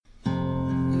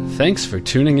Thanks for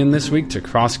tuning in this week to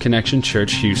Cross Connection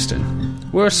Church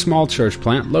Houston. We're a small church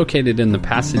plant located in the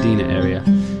Pasadena area.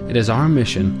 It is our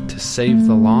mission to save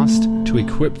the lost, to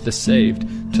equip the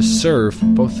saved, to serve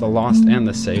both the lost and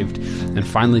the saved, and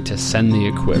finally to send the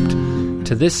equipped.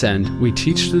 To this end, we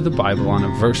teach through the Bible on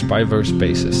a verse-by-verse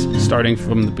basis, starting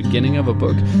from the beginning of a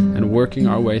book and working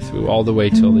our way through all the way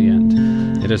till the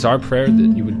end. It is our prayer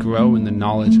that you would grow in the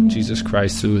knowledge of Jesus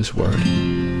Christ through His Word.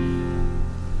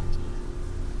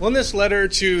 Well, in this letter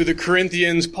to the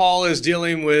Corinthians, Paul is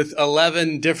dealing with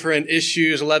 11 different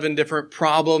issues, 11 different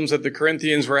problems that the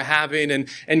Corinthians were having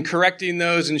and correcting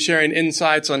those and sharing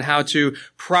insights on how to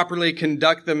properly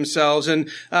conduct themselves. And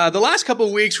the last couple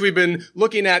of weeks, we've been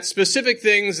looking at specific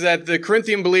things that the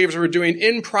Corinthian believers were doing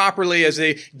improperly as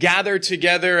they gathered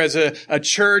together as a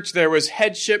church. There was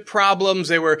headship problems.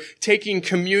 They were taking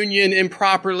communion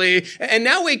improperly. And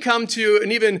now we come to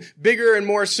an even bigger and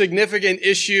more significant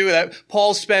issue that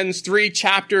Paul spends 3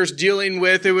 chapters dealing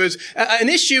with. It was an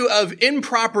issue of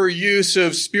improper use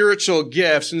of spiritual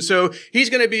gifts. And so he's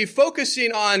going to be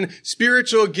focusing on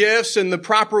spiritual gifts and the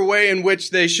proper way in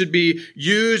which they should be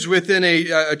used within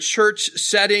a church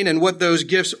setting and what those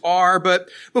gifts are. But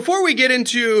before we get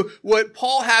into what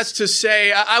Paul has to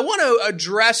say, I want to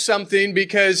address something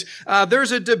because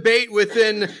there's a debate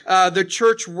within the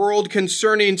church world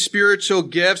concerning spiritual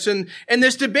gifts. And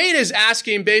this debate is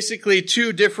asking basically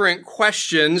 2 different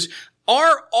questions.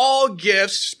 Are all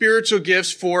gifts spiritual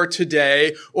gifts for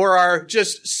today, or are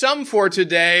just some for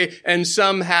today and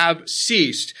some have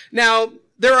ceased? Now,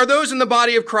 there are those in the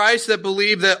body of Christ that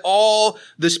believe that all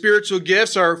the spiritual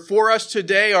gifts are for us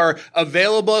today, are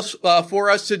available for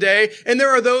us today. And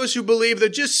there are those who believe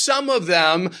that just some of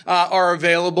them are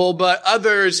available, but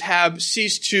others have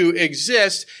ceased to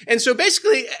exist. And so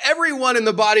basically everyone in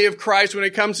the body of Christ, when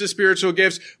it comes to spiritual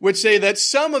gifts, would say that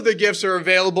some of the gifts are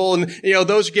available. And,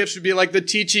 those gifts would be like the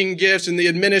teaching gifts and the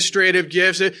administrative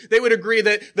gifts. They would agree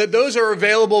that those are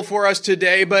available for us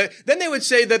today. But then they would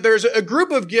say that there's a group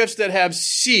of gifts that have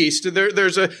ceased.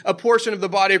 There's a portion of the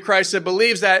body of Christ that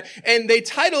believes that, and they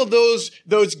title those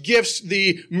gifts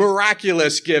the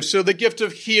miraculous gifts. So the gift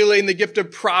of healing, the gift of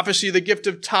prophecy, the gift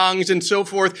of tongues, and so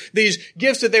forth. These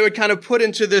gifts that they would kind of put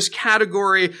into this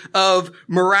category of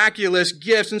miraculous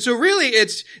gifts. And so really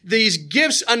it's these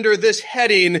gifts under this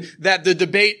heading that the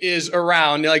debate is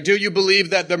around. Like, do you believe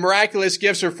that the miraculous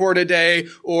gifts are for today,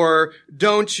 or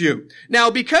don't you? Now,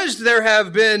 because there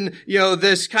have been,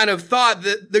 this kind of thought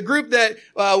that the group that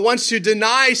wants to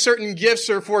deny certain gifts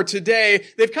are for today,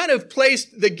 they've kind of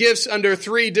placed the gifts under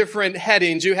 3 different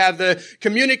headings. You have the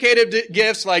communicative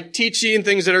gifts like teaching,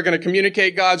 things that are going to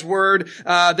communicate God's word.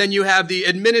 Then you have the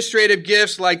administrative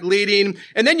gifts like leading.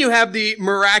 And then you have the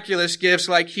miraculous gifts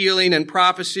like healing and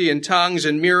prophecy and tongues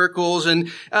and miracles.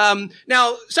 And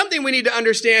now, something we need to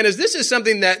understand is this is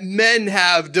something that men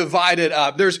have divided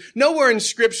up. There's nowhere in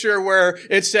Scripture where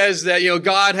it says that,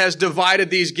 God has divided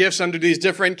these gifts under these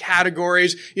different categories.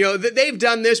 They've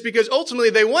done this because ultimately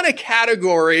they want a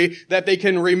category that they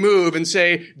can remove and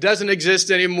say doesn't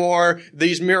exist anymore.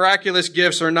 These miraculous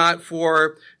gifts are not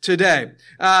for today.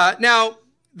 Now,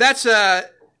 that's an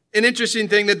interesting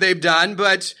thing that they've done,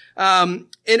 but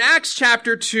in Acts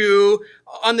chapter 2,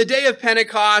 on the day of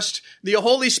Pentecost, the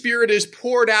Holy Spirit is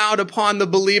poured out upon the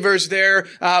believers there.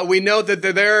 We know that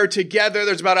they're there together.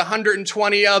 There's about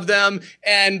 120 of them.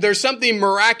 And there's something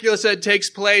miraculous that takes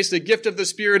place. The gift of the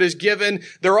Spirit is given.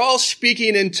 They're all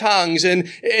speaking in tongues. And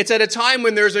it's at a time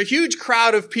when there's a huge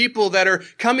crowd of people that are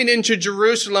coming into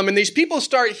Jerusalem. And these people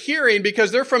start hearing,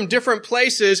 because they're from different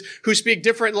places who speak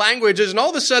different languages. And all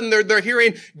of a sudden they're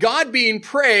hearing God being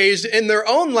praised in their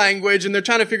own language. And they're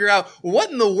trying to figure out what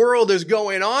in the world is going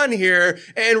on here.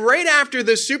 And right after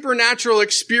the supernatural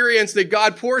experience that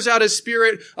God pours out His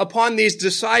Spirit upon these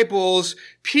disciples,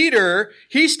 Peter,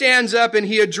 he stands up and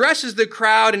he addresses the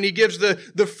crowd and he gives the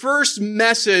first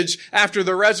message after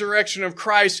the resurrection of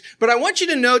Christ. But I want you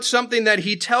to note something that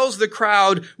he tells the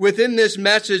crowd within this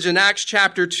message in Acts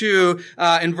chapter 2,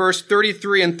 in verse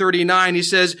 33 and 39. He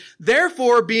says,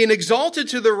 "Therefore, being exalted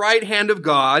to the right hand of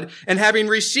God, and having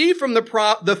received from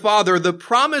the Father the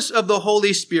promise of the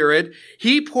Holy Spirit,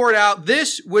 He poured out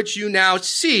this which you now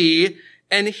see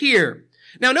and hear."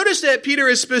 Now notice that Peter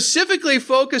is specifically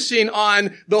focusing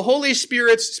on the Holy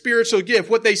Spirit's spiritual gift.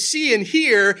 What they see and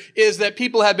hear is that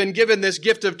people have been given this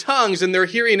gift of tongues and they're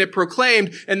hearing it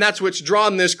proclaimed, and that's what's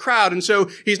drawn this crowd. And so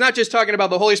he's not just talking about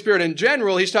the Holy Spirit in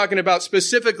general, he's talking about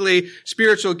specifically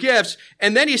spiritual gifts.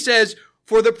 And then he says,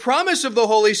 "For the promise of the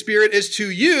Holy Spirit is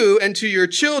to you and to your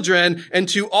children and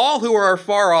to all who are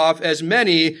far off, as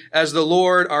many as the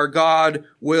Lord our God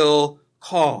will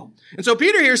call. And so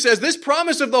Peter here says this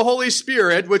promise of the Holy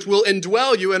Spirit, which will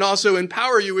indwell you and also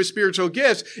empower you with spiritual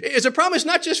gifts, is a promise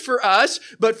not just for us,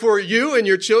 but for you and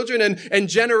your children and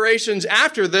generations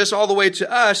after this, all the way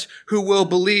to us who will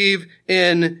believe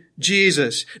in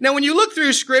Jesus. Now, when you look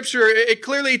through Scripture, it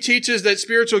clearly teaches that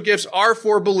spiritual gifts are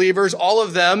for believers, all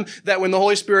of them, that when the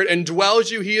Holy Spirit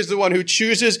indwells you, He is the one who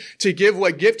chooses to give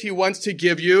what gift He wants to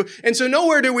give you. And so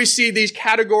nowhere do we see these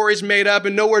categories made up,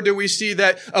 and nowhere do we see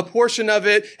that a portion of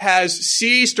it has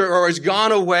ceased or has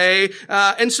gone away.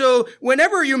 And so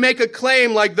whenever you make a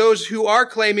claim like those who are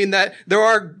claiming that there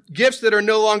are gifts that are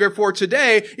no longer for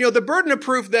today, the burden of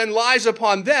proof then lies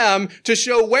upon them to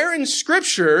show where in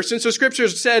Scripture, since the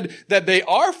Scriptures said that they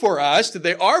are for us, that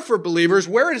they are for believers,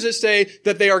 where does it say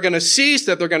that they are going to cease,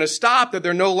 that they're going to stop, that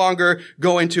they're no longer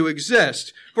going to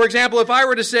exist? For example, if I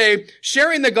were to say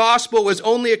sharing the gospel was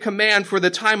only a command for the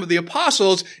time of the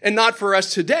apostles and not for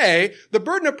us today, the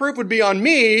burden of proof would be on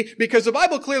me because the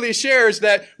Bible clearly shares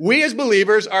that we as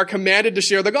believers are commanded to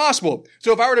share the gospel.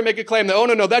 So if I were to make a claim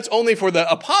that, no, that's only for the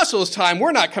apostles' time,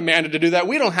 we're not commanded to do that,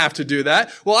 we don't have to do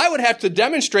that, well, I would have to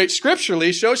demonstrate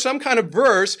scripturally, show some kind of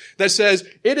verse that says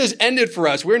it is ended for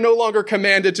us. We're no longer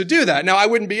commanded to do that. Now, I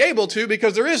wouldn't be able to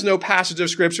because there is no passage of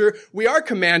scripture. We are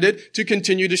commanded to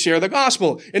continue to share the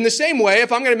gospel. In the same way,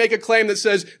 if I'm going to make a claim that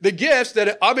says the gifts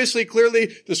that obviously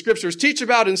clearly the scriptures teach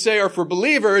about and say are for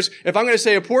believers, if I'm going to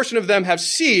say a portion of them have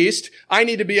ceased, I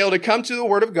need to be able to come to the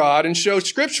Word of God and show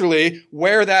scripturally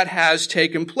where that has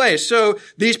taken place. So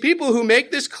these people who make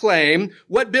this claim,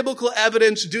 what biblical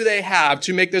evidence do they have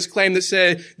to make this claim that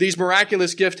say these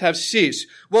miraculous gifts have ceased?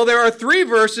 Well, there are three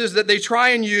verses that they try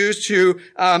and use to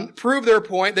prove their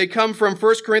point. They come from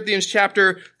 1 Corinthians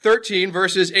chapter 13,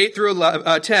 verses 8 through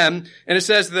 10, and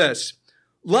it says this: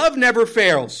 love never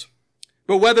fails,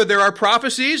 but whether there are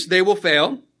prophecies, they will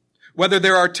fail. Whether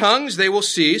there are tongues, they will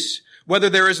cease. Whether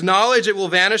there is knowledge, it will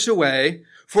vanish away.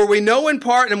 For we know in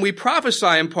part and we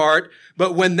prophesy in part,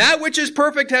 but when that which is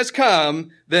perfect has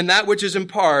come, then that which is in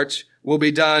part will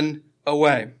be done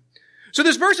away. So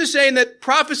this verse is saying that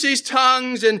prophecies,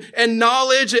 tongues, and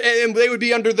knowledge, and they would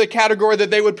be under the category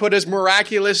that they would put as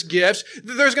miraculous gifts.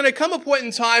 There's going to come a point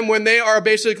in time when they are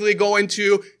basically going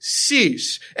to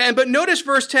cease. But notice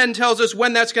verse 10 tells us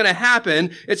when that's going to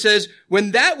happen. It says,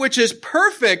 when that which is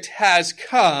perfect has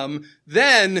come,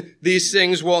 then these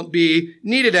things won't be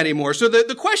needed anymore. So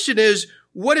the question is,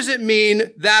 what does it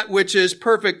mean, that which is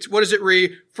perfect? What is it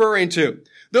referring to?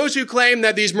 Those who claim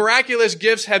that these miraculous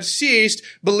gifts have ceased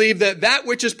believe that that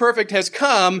which is perfect has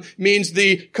come means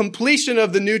the completion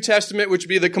of the New Testament, which would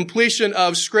be the completion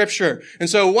of Scripture. And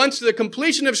so once the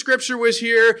completion of Scripture was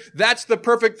here, that's the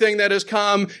perfect thing that has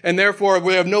come, and therefore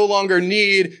we have no longer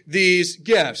need these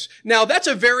gifts. Now, that's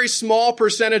a very small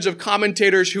percentage of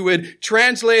commentators who would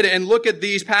translate and look at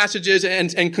these passages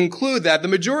and conclude that. The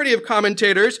majority of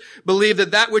commentators believe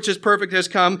that that which is perfect has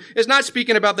come is not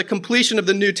speaking about the completion of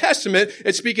the New Testament.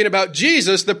 It's speaking about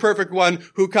Jesus, the perfect one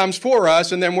who comes for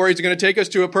us, and then where He's going to take us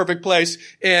to a perfect place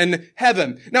in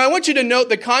heaven. Now, I want you to note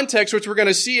the context, which we're going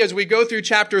to see as we go through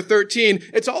chapter 13.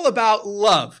 It's all about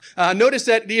love. Notice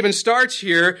that it even starts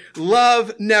here,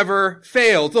 love never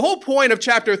fails. The whole point of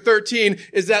chapter 13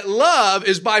 is that love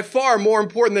is by far more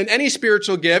important than any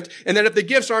spiritual gift, and that if the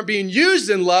gifts aren't being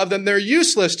used in love, then they're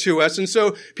useless to us. And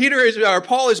so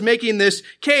Paul is making this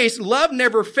case, love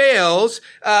never fails,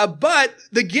 but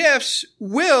the gifts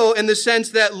will, in the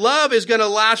sense that love is going to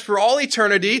last for all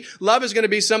eternity. Love is going to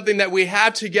be something that we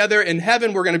have together in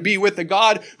heaven. We're going to be with the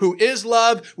God who is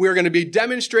love. We're going to be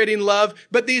demonstrating love.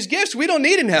 But these gifts we don't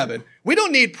need in heaven. We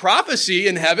don't need prophecy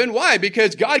in heaven. Why?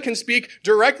 Because God can speak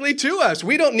directly to us.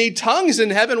 We don't need tongues in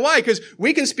heaven. Why? Because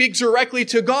we can speak directly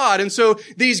to God. And so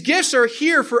these gifts are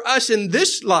here for us in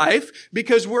this life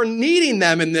because we're needing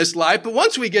them in this life. But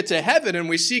once we get to heaven and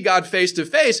we see God face to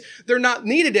face, they're not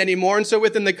needed anymore. And so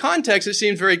within the context, it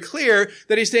seems very clear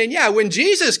that he's saying, yeah, when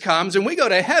Jesus comes and we go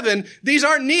to heaven, these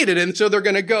aren't needed. And so they're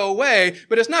going to go away.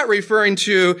 But it's not referring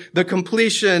to the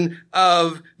completion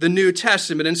of the New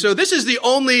Testament. And so this is the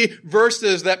only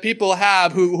verses that people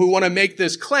have who want to make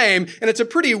this claim, and it's a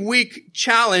pretty weak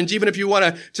challenge, even if you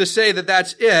want to say that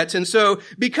that's it. And so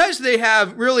because they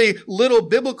have really little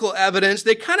biblical evidence,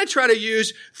 they kind of try to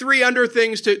use three other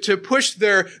things to push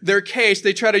their case.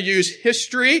 They try to use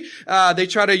history, they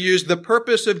try to use the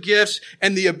purpose of gifts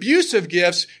and the abuse of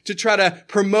gifts to try to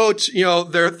promote,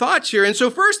 their thoughts here. And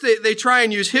so first they try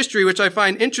and use history, which I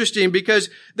find interesting because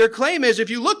their claim is if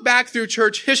you look back through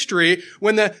church history,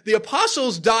 when the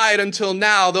apostles died until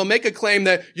now, they'll make a claim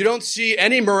that you don't see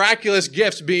any miraculous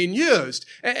gifts being used.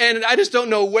 And I just don't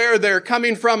know where they're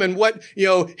coming from and what,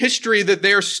 history that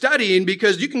they're studying,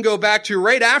 because you can go back to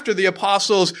right after the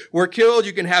apostles were killed.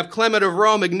 You can have Clement of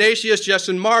Rome, Ignatius,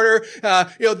 Justin Martyr.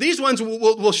 These ones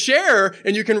will share,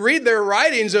 and you can read their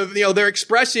writings of, they're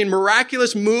expressing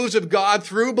miraculous moves of God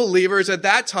through believers at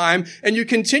that time. And you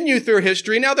continue through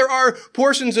history. Now, there are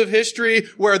portions of history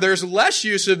where there's less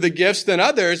use of the gifts than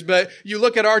others, but you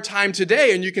look at our time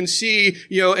today and you can see,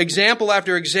 example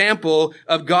after example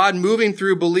of God moving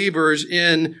through believers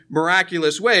in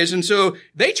miraculous ways. And so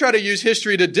they try to use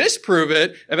history to disprove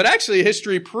it, but actually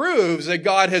history proves that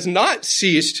God has not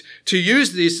ceased to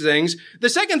use these things. The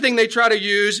second thing they try to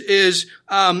use is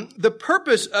the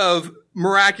purpose of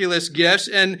miraculous gifts.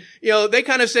 And, they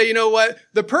kind of say,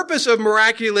 the purpose of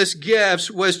miraculous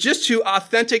gifts was just to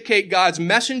authenticate God's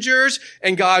messengers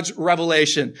and God's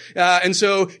revelation. And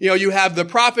so, you have the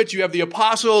prophets, you have the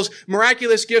apostles.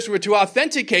 Miraculous gifts were to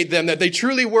authenticate them, that they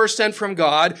truly were sent from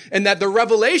God, and that the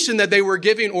revelation that they were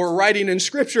giving or writing in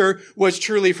Scripture was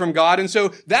truly from God. And so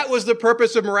that was the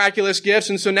purpose of miraculous gifts.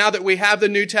 And so now that we have the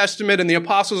New Testament and the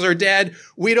apostles are dead,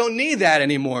 we don't need that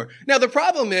anymore. Now, the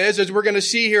problem is, as we're going to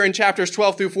see here in chapters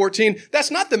 12 through 14, that's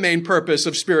not the main purpose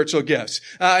of spiritual gifts.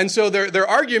 And so their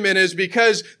argument is,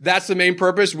 because that's the main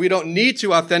purpose, we don't need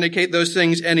to authenticate those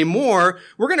things anymore.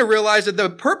 We're going to realize that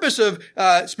the purpose of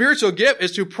spiritual gift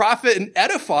is to profit and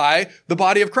edify the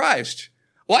body of Christ.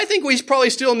 Well, I think we probably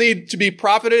still need to be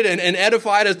profited and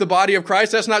edified as the body of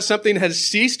Christ. That's not something that has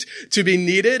ceased to be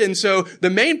needed. And so the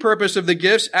main purpose of the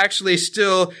gifts actually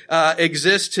still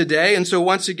exists today. And so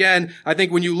once again, I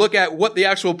think when you look at what the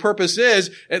actual purpose is,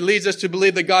 it leads us to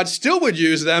believe that God still would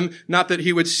use them, not that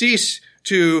he would cease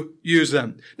to use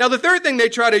them. Now, the third thing they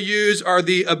try to use are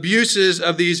the abuses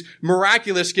of these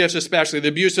miraculous gifts, especially the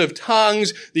abuse of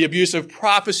tongues, the abuse of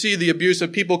prophecy, the abuse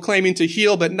of people claiming to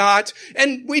heal but not.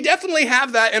 And we definitely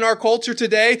have that in our culture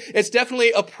today. It's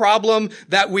definitely a problem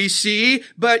that we see.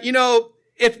 But,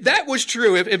 if that was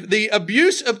true, if the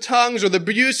abuse of tongues or the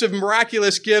abuse of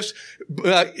miraculous gifts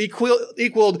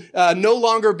equaled no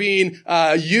longer being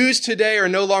used today or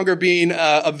no longer being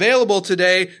available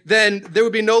today, then they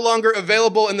would be no longer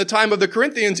available in the time of the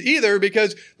Corinthians either,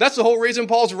 because that's the whole reason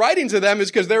Paul's writing to them, is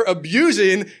because they're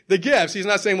abusing the gifts. He's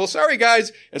not saying, well, sorry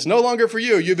guys, it's no longer for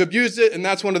you. You've abused it, and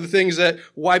that's one of the things that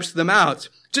wipes them out.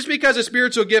 Just because a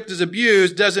spiritual gift is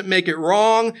abused doesn't make it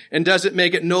wrong and doesn't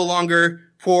make it no longer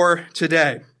for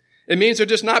today. It means they're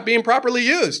just not being properly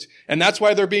used. And that's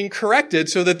why they're being corrected,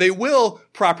 so that they will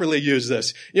properly use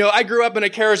this. I grew up in a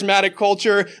charismatic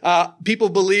culture. People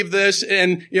believe this.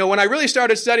 And, when I really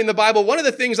started studying the Bible, one of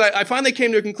the things I finally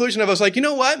came to a conclusion of, I was like,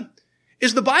 what?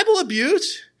 Is the Bible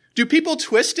abused? Do people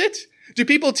twist it? Do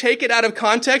people take it out of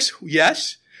context?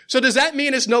 Yes. So does that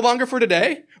mean it's no longer for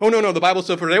today? Oh, no, the Bible's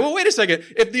still for today. Well, wait a second.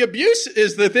 If the abuse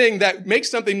is the thing that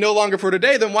makes something no longer for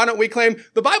today, then why don't we claim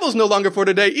the Bible's no longer for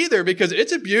today either? Because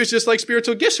it's abused just like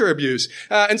spiritual gifts are abused.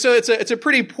 And so it's a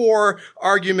pretty poor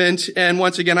argument. And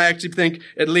once again, I actually think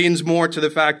it leans more to the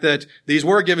fact that these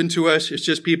were given to us. It's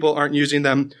just people aren't using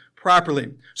them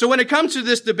properly. So when it comes to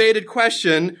this debated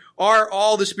question, are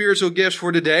all the spiritual gifts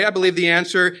for today? I believe the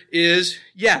answer is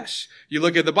yes. You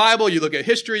look at the Bible, you look at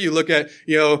history, you look at,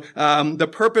 the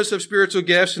purpose of spiritual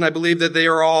gifts, and I believe that they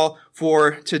are all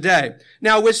for today.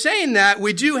 Now, with saying that,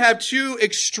 we do have two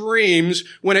extremes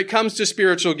when it comes to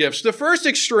spiritual gifts. The first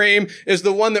extreme is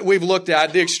the one that we've looked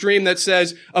at, the extreme that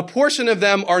says a portion of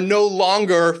them are no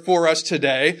longer for us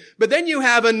today. But then you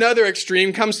have another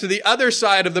extreme, comes to the other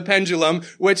side of the pendulum,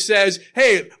 which says,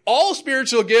 hey, all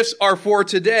spiritual gifts are for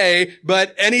today,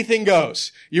 but anything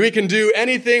goes. We can do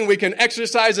anything. We can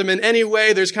exercise them in any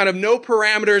way. There's kind of no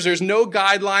parameters. There's no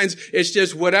guidelines. It's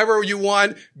just whatever you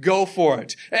want, go for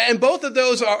it. And both of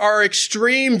those are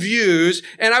extreme views.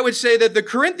 And I would say that the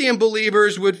Corinthian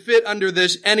believers would fit under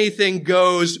this anything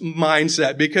goes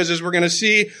mindset, because as we're going to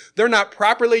see, they're not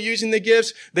properly using the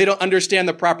gifts. They don't understand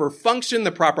the proper function,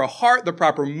 the proper heart, the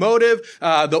proper motive,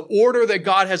 the order that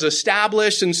God has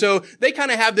established. And so they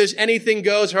kind of have this anything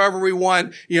goes, however we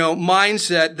want,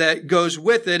 mindset that goes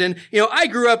with it. And, I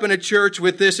grew up in a church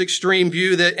with this extreme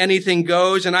view that anything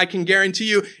goes. And I can guarantee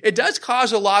you it does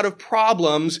cause a lot of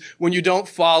problems when you don't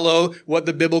follow what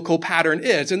the biblical pattern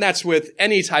is. And that's with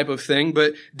any type of thing,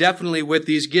 but definitely with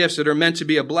these gifts that are meant to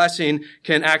be a blessing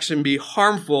can actually be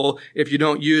harmful if you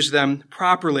don't use them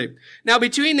properly. Now,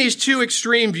 between these two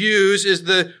extreme views is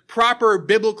the proper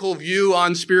biblical view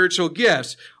on spiritual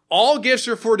gifts. All gifts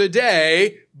are for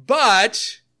today,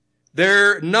 but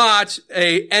They're not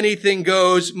a anything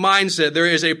goes mindset. There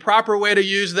is a proper way to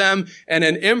use them and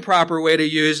an improper way to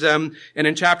use them. And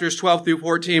in chapters 12 through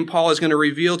 14, Paul is going to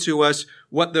reveal to us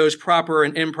what those proper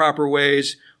and improper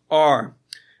ways are.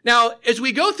 Now, as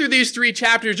we go through these 3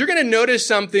 chapters, you're going to notice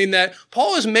something that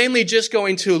Paul is mainly just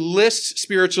going to list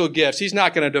spiritual gifts. He's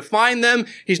not going to define them.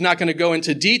 He's not going to go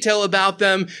into detail about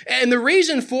them. And the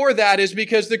reason for that is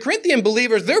because the Corinthian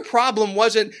believers, their problem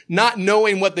wasn't not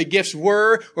knowing what the gifts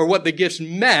were or what the gifts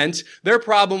meant. Their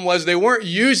problem was they weren't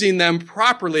using them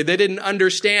properly. They didn't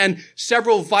understand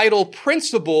several vital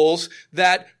principles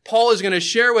that Paul is going to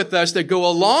share with us that go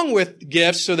along with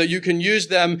gifts so that you can use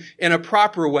them in a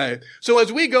proper way. So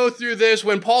as we go through this,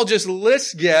 when Paul just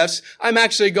lists gifts, I'm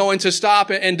actually going to stop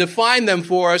and define them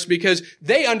for us because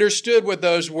they understood what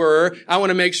those were. I want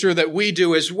to make sure that we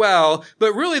do as well.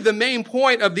 But really the main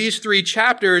point of these 3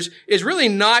 chapters is really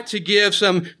not to give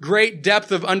some great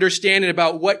depth of understanding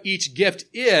about what each gift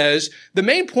is. The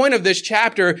main point of this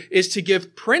chapter is to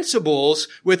give principles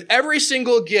with every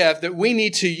single gift that we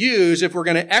need to use if we're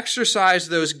going to exercise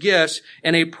those gifts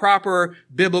in a proper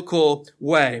biblical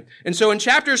way. And so in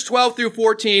chapters 12 through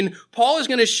 14, Paul is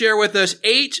going to share with us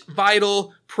 8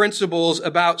 vital principles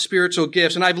about spiritual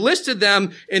gifts. And I've listed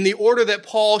them in the order that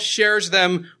Paul shares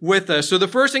them with us. So the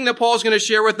first thing that Paul is going to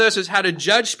share with us is how to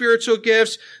judge spiritual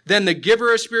gifts, then the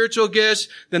giver of spiritual gifts,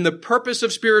 then the purpose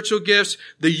of spiritual gifts,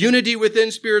 the unity within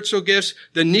spiritual gifts,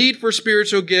 the need for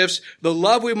spiritual gifts, the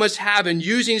love we must have in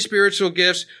using spiritual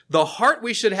gifts, the heart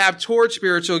we should have towards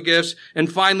spiritual gifts, and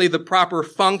finally the proper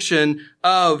function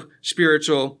of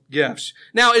spiritual gifts.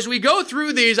 Now, as we go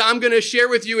through these, I'm going to share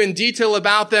with you in detail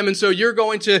about them, and so you're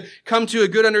going to come to a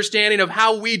good understanding of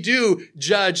how we do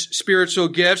judge spiritual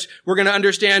gifts. We're going to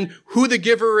understand who the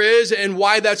giver is and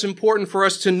why that's important for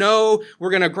us to know. We're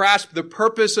going to grasp the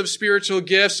purpose of spiritual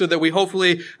gifts so that we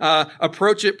hopefully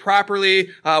approach it properly,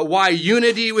 why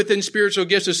unity within spiritual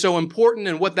gifts is so important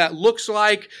and what that looks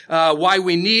like, why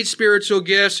we need spiritual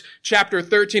gifts. Chapter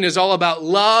 13 is all about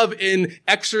love in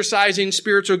exercising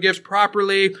spiritual gifts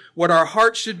properly, what our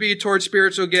hearts should be towards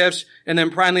spiritual gifts, and then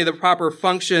finally the proper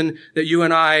function that you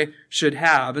and I should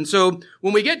have. And so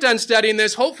when we get done studying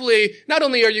this, hopefully not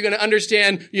only are you going to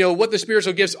understand, what the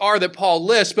spiritual gifts are that Paul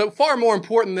lists, but far more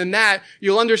important than that,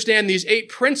 you'll understand these 8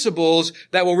 principles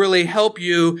that will really help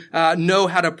you know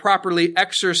how to properly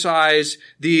exercise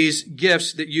these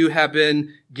gifts that you have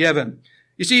been given.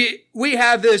 You see, we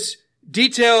have this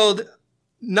detailed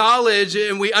knowledge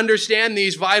and we understand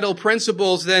these vital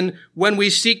principles, then when we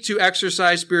seek to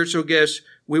exercise spiritual gifts,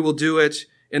 we will do it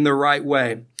in the right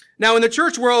way. Now, in the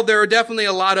church world, there are definitely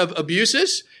a lot of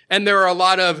abuses and there are a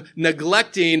lot of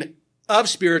neglecting of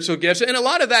spiritual gifts. And a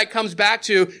lot of that comes back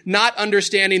to not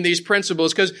understanding these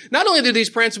principles, because not only do these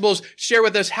principles share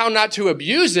with us how not to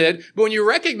abuse it, but when you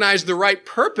recognize the right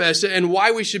purpose and why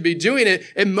we should be doing it,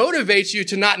 it motivates you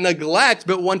to not neglect,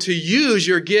 but want to use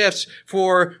your gifts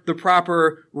for the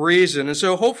proper reason. And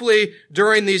so hopefully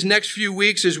during these next few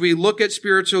weeks, as we look at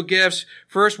spiritual gifts,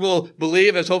 first we'll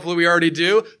believe, as hopefully we already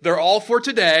do, they're all for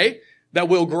today, that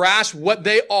we'll grasp what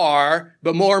they are,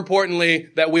 but more importantly,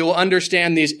 that we will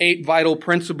understand these 8 vital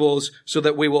principles so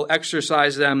that we will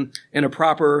exercise them in a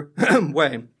proper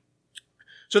way.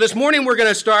 So this morning we're going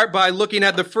to start by looking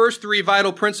at the first 3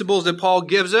 vital principles that Paul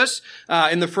gives us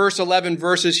in the first 11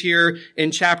 verses here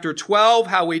in chapter 12,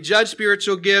 how we judge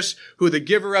spiritual gifts, who the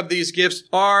giver of these gifts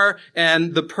are,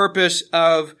 and the purpose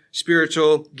of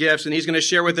spiritual gifts. And he's going to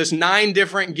share with us 9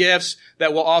 different gifts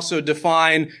that will also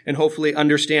define and hopefully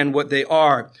understand what they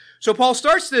are. So Paul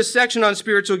starts this section on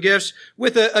spiritual gifts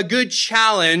with a good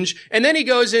challenge, and then he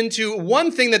goes into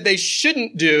one thing that they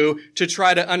shouldn't do to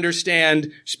try to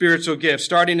understand spiritual gifts.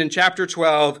 Starting in chapter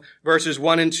 12, verses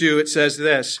 1 and 2, it says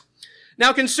this: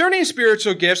 "Now concerning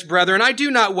spiritual gifts, brethren, I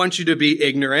do not want you to be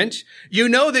ignorant. You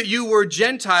know that you were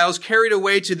Gentiles carried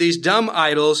away to these dumb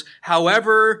idols,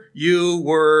 however you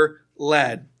were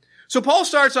led." So Paul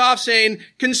starts off saying,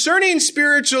 concerning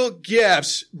spiritual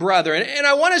gifts, brethren, and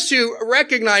I want us to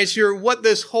recognize here what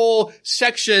this whole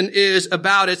section is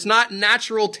about. It's not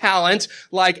natural talent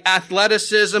like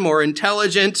athleticism or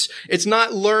intelligence. It's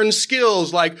not learned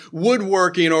skills like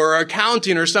woodworking or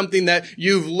accounting or something that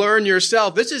you've learned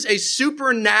yourself. This is a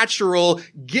supernatural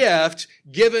gift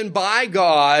given by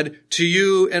God to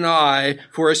you and I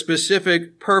for a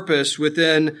specific purpose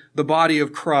within the body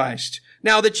of Christ.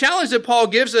 Now, the challenge that Paul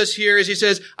gives us here is he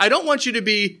says, I don't want you to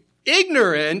be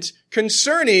ignorant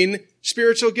concerning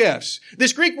spiritual gifts.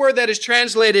 This Greek word that is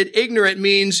translated ignorant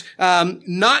means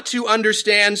not to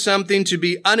understand something, to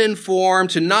be uninformed,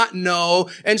 to not know.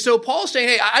 And so Paul's saying,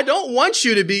 hey, I don't want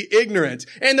you to be ignorant.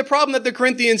 And the problem that the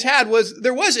Corinthians had was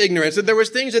there was ignorance, that there was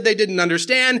things that they didn't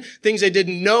understand, things they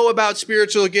didn't know about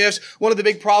spiritual gifts. One of the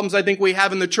big problems I think we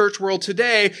have in the church world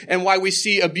today and why we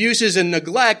see abuses and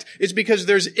neglect is because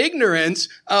there's ignorance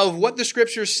of what the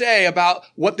scriptures say about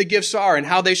what the gifts are and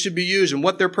how they should be used and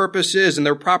what their purpose is and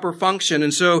their proper function.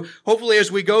 And so hopefully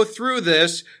as we go through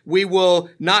this, we will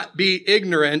not be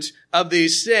ignorant of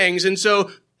these things. And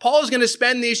so Paul is going to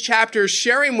spend these chapters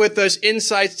sharing with us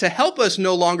insights to help us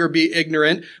no longer be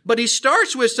ignorant, but he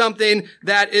starts with something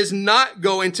that is not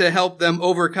going to help them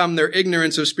overcome their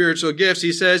ignorance of spiritual gifts.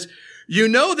 He says, you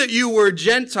know that you were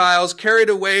Gentiles carried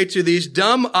away to these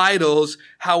dumb idols,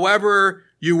 however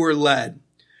you were led.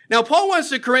 Now, Paul wants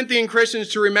the Corinthian Christians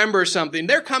to remember something.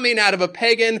 They're coming out of a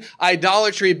pagan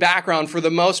idolatry background for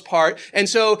the most part. And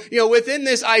so, within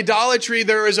this idolatry,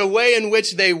 there is a way in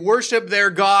which they worship their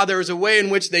God. There is a way in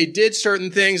which they did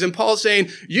certain things. And Paul's saying,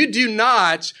 you do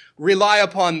not rely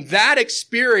upon that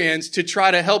experience to try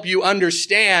to help you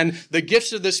understand the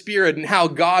gifts of the Spirit and how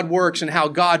God works and how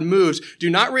God moves.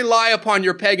 Do not rely upon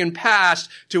your pagan past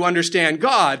to understand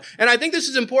God. And I think this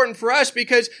is important for us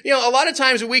because, a lot of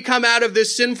times we come out of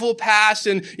this sinful past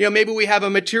and, maybe we have a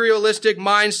materialistic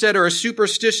mindset or a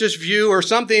superstitious view or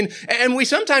something, and we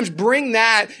sometimes bring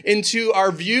that into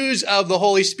our views of the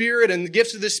Holy Spirit and the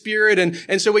gifts of the Spirit.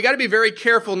 And so we got to be very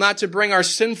careful not to bring our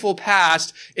sinful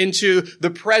past into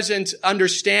the present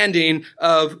understanding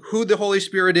of who the Holy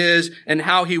Spirit is and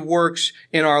how he works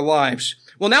in our lives.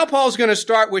 Well, now Paul's going to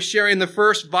start with sharing the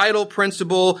first vital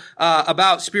principle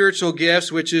about spiritual gifts,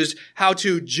 which is how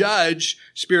to judge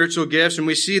spiritual gifts. And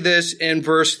we see this in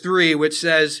verse 3, which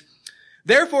says,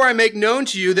 therefore I make known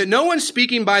to you that no one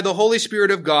speaking by the Holy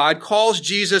Spirit of God calls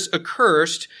Jesus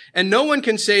accursed, and no one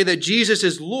can say that Jesus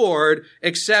is Lord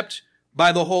except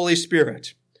by the Holy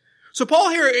Spirit. So Paul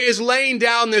here is laying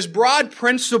down this broad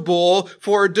principle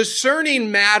for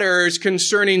discerning matters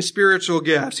concerning spiritual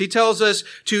gifts. He tells us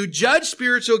to judge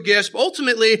spiritual gifts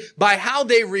ultimately by how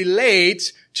they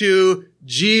relate to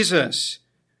Jesus.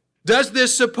 Does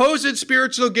this supposed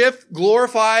spiritual gift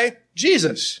glorify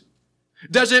Jesus?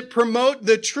 Does it promote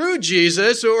the true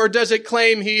Jesus, or does it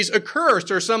claim he's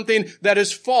accursed or something that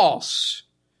is false?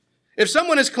 If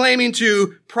someone is claiming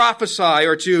to prophesy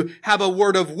or to have a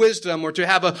word of wisdom or to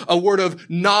have a word of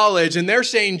knowledge, and they're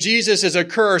saying Jesus is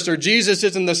accursed or Jesus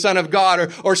isn't the Son of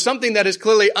God or something that is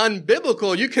clearly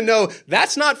unbiblical, you can know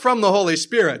that's not from the Holy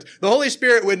Spirit. The Holy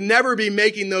Spirit would never be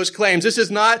making those claims. This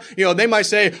is not, they might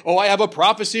say, oh, I have a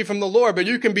prophecy from the Lord, but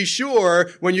you can be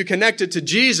sure when you connect it to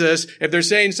Jesus, if they're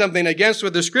saying something against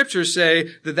what the scriptures say,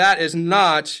 that is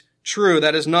not true.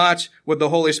 That is not what the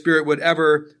Holy Spirit would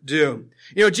ever do.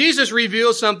 Jesus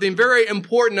reveals something very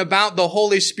important about the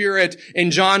Holy Spirit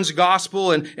in John's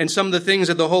gospel and some of the things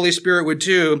that the Holy Spirit would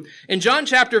do. In John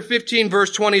chapter 15, verse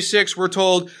 26, we're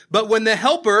told, but when the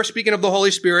Helper, speaking of the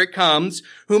Holy Spirit, comes,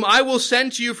 whom I will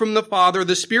send to you from the Father,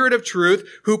 the Spirit of truth,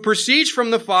 who proceeds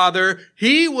from the Father,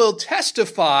 he will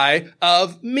testify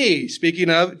of me, speaking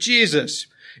of Jesus.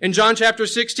 In John chapter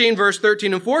 16, verse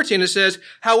 13 and 14, it says,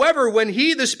 however, when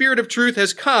he, the Spirit of truth,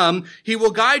 has come, he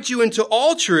will guide you into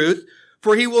all truth,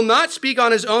 for he will not speak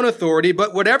on his own authority,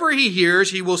 but whatever he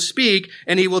hears, he will speak,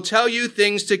 and he will tell you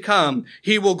things to come.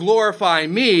 He will glorify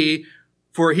me,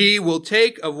 for he will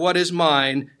take of what is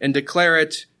mine and declare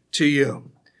it to you.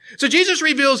 So Jesus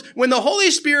reveals when the Holy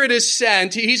Spirit is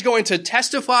sent, he's going to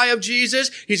testify of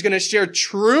Jesus, he's going to share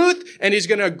truth, and he's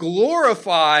going to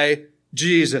glorify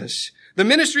Jesus. The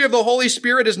ministry of the Holy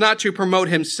Spirit is not to promote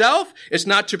himself. It's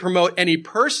not to promote any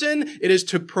person. It is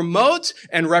to promote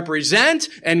and represent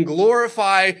and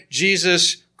glorify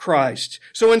Jesus Christ.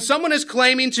 So when someone is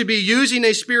claiming to be using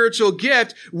a spiritual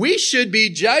gift, we should be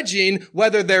judging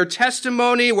whether their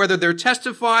testimony, whether they're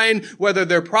testifying, whether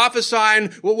they're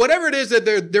prophesying, whatever it is that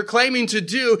they're claiming to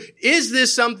do, is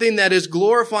this something that is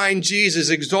glorifying Jesus,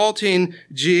 exalting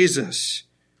Jesus?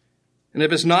 And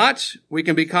if it's not, we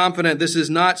can be confident this is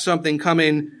not something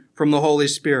coming from the Holy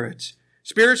Spirit.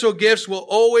 Spiritual gifts will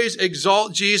always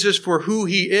exalt Jesus for who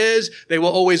he is. They will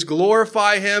always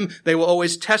glorify him. They will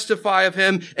always testify of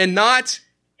him, and not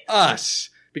us.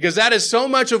 Because that is so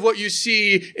much of what you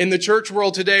see in the church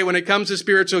world today when it comes to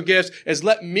spiritual gifts, is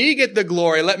let me get the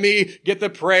glory, let me get the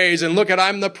praise, and look at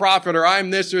I'm the prophet or I'm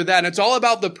this or that. And it's all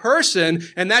about the person,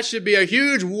 and that should be a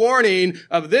huge warning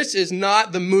of this is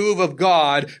not the move of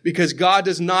God, because God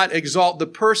does not exalt the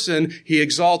person, he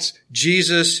exalts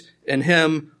Jesus and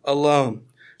him alone.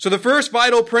 So the first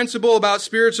vital principle about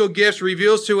spiritual gifts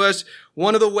reveals to us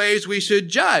one of the ways we should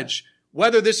judge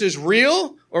whether this is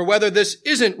real or whether this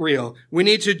isn't real. We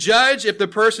need to judge if the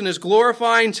person is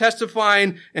glorifying,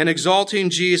 testifying, and exalting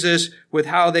Jesus with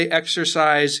how they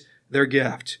exercise their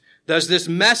gift. Does this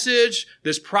message,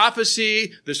 this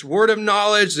prophecy, this word of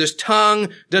knowledge, this tongue,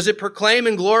 does it proclaim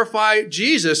and glorify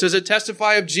Jesus? Does it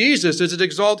testify of Jesus? Does it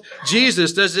exalt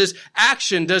Jesus? Does this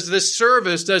action, does this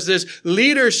service, does this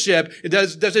leadership,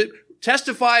 does it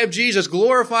testify of Jesus,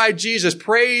 glorify Jesus,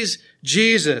 praise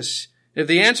Jesus? If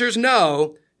the answer is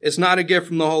no, it's not a gift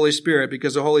from the Holy Spirit,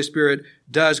 because the Holy Spirit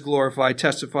does glorify,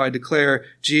 testify, declare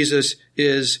Jesus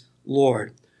is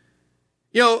Lord.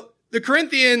 The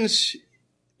Corinthians,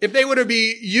 if they were to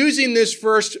be using this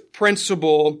first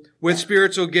principle with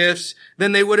spiritual gifts,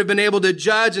 then they would have been able to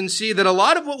judge and see that a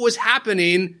lot of what was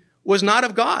happening was not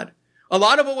of God. A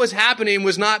lot of what was happening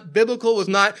was not biblical, was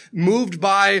not moved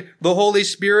by the Holy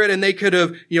Spirit, and they could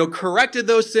have, corrected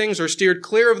those things or steered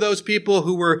clear of those people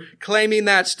who were claiming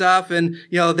that stuff. And,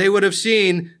 they would have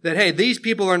seen that, hey, these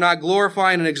people are not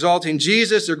glorifying and exalting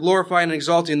Jesus. They're glorifying and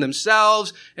exalting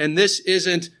themselves. And this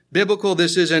isn't biblical.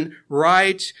 This isn't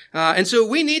right. And so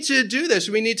we need to do this.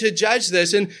 We need to judge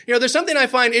this. And, there's something I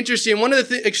find interesting. One of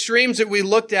the extremes that we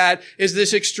looked at is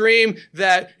this extreme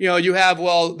that, you have,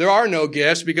 there are no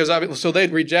gifts because so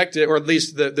they'd reject it, or at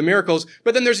least the miracles.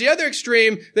 But then there's the other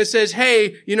extreme that says,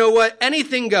 hey, you know what?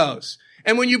 Anything goes.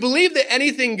 And when you believe that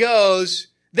anything goes,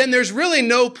 then there's really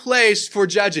no place for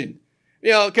judging.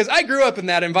 Because I grew up in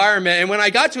that environment, and when I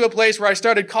got to a place where I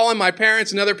started calling my parents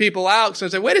and other people out, so I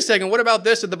said, wait a second, what about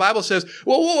this that the Bible says?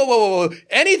 Whoa.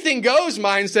 Anything goes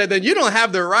mindset, then you don't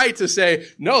have the right to say,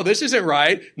 no, this isn't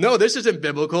right. No, this isn't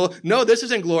biblical. No, this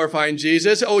isn't glorifying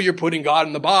Jesus. Oh, you're putting God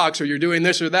in the box, or you're doing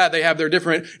this or that. They have their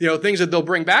different, things that they'll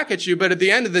bring back at you. But at the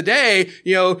end of the day,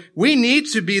 we need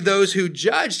to be those who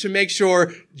judge to make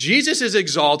sure Jesus is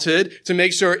exalted, to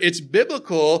make sure it's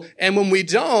biblical. And when we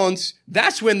don't,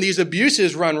 that's when these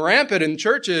abuses run rampant in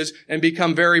churches and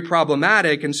become very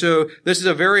problematic. And so this is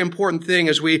a very important thing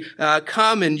as we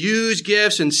come and use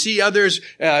gifts and see others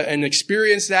and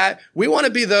experience that. We want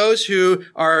to be those who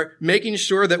are making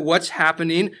sure that what's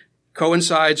happening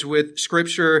coincides with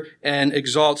Scripture and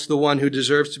exalts the one who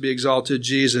deserves to be exalted,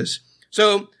 Jesus.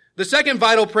 So the second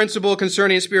vital principle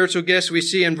concerning spiritual gifts we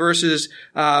see in verses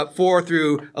 4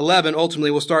 through 11.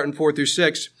 Ultimately, we'll start in 4 through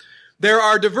 6. There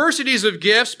are diversities of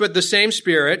gifts, but the same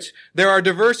Spirit. There are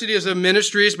diversities of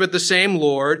ministries, but the same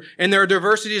Lord. And there are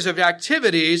diversities of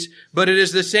activities, but it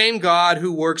is the same God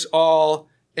who works all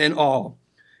in all.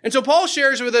 And so Paul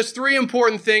shares with us three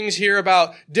important things here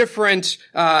about different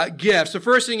gifts. The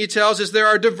first thing he tells us there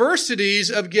are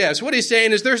diversities of gifts. What he's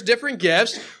saying is there's different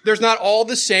gifts. There's not all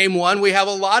the same one. We have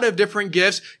a lot of different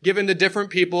gifts given to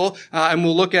different people, and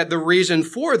we'll look at the reason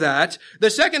for that. The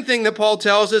second thing that Paul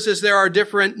tells us is there are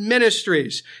different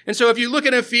ministries. And so if you look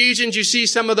at Ephesians, you see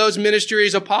some of those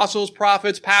ministries: apostles,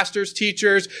 prophets, pastors,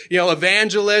 teachers,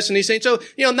 evangelists. And he's saying, so,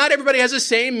 not everybody has the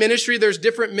same ministry. There's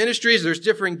different ministries. There's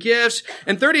different gifts.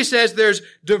 And third, he says there's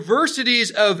diversities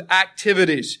of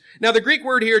activities. Now, the Greek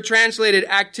word here translated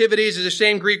activities is the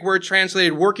same Greek word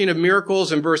translated working of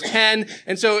miracles in verse 10.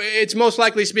 And so it's most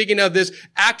likely speaking of this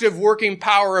active working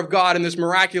power of God in this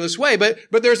miraculous way.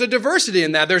 But there's a diversity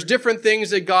in that. There's different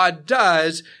things that God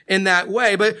does in that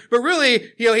way. But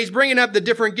really, he's bringing up the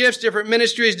different gifts, different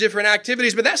ministries, different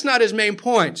activities, but that's not his main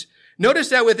point. Notice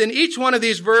that within each one of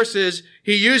these verses,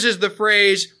 he uses the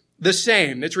phrase the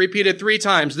same. It's repeated 3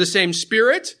 times. The same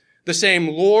Spirit, the same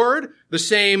Lord, the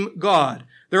same God.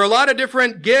 There are a lot of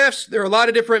different gifts. There are a lot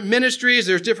of different ministries.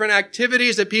 There's different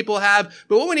activities that people have.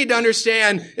 But what we need to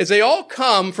understand is they all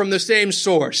come from the same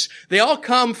source. They all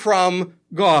come from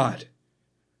God.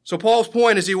 So Paul's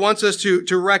point is he wants us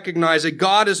to recognize that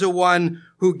God is the one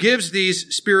who gives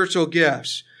these spiritual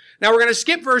gifts. Now we're going to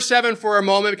skip verse 7 for a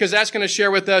moment because that's going to share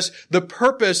with us the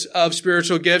purpose of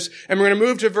spiritual gifts. And we're going to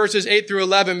move to verses 8 through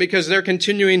 11 because they're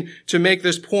continuing to make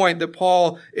this point that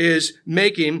Paul is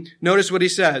making. Notice what he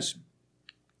says.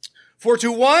 For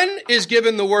to one is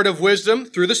given the word of wisdom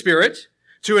through the Spirit,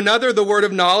 to another the word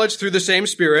of knowledge through the same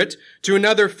Spirit, to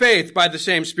another faith by the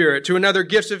same Spirit, to another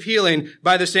gifts of healing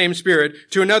by the same Spirit,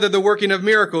 to another the working of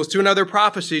miracles, to another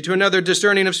prophecy, to another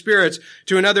discerning of spirits,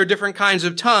 to another different kinds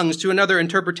of tongues, to another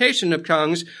interpretation of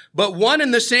tongues. But one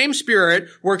and the same Spirit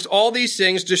works all these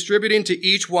things, distributing to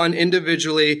each one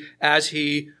individually as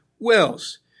he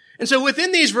wills. And so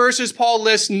within these verses, Paul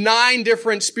lists 9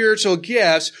 different spiritual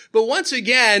gifts. But once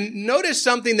again, notice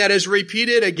something that is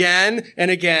repeated again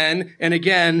and again and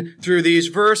again through these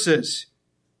verses.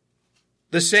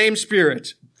 The same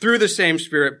Spirit, through the same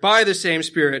Spirit, by the same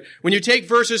Spirit. When you take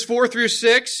verses 4 through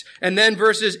 6 and then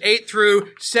verses 8 through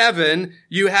 7,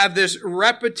 you have this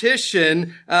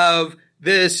repetition of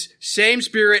this same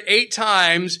Spirit 8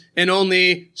 times in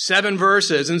only 7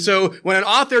 verses. And so when an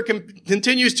author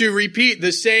continues to repeat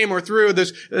the same or through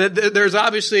this, there's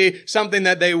obviously something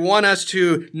that they want us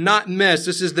to not miss.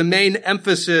 This is the main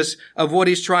emphasis of what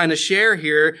he's trying to share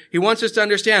here. He wants us to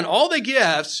understand all the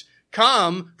gifts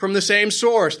come from the same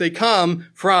source. They come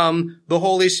from the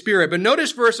Holy Spirit. But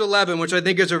notice verse 11, which I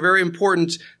think is a very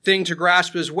important thing to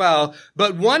grasp as well.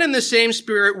 But one and the same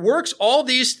Spirit works all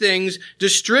these things,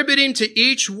 distributing to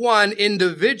each one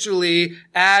individually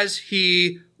as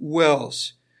he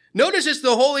wills. Notice it's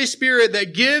the Holy Spirit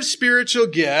that gives spiritual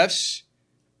gifts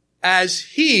as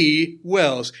he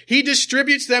wills. He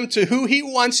distributes them to who he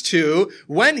wants to,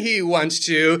 when he wants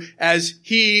to, as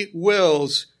he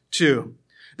wills to.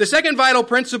 The second vital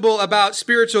principle about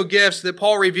spiritual gifts that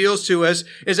Paul reveals to us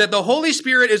is that the Holy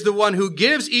Spirit is the one who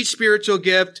gives each spiritual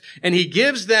gift, and he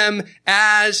gives them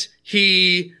as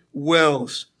he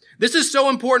wills. This is so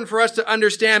important for us to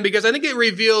understand because I think it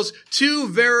reveals 2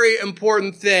 very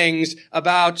important things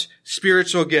about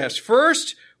spiritual gifts.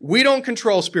 First, we don't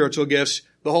control spiritual gifts.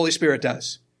 The Holy Spirit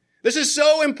does. This is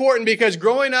so important because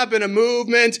growing up in a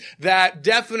movement that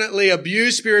definitely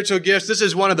abused spiritual gifts, this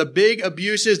is one of the big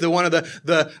abuses, one of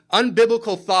the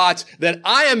unbiblical thoughts that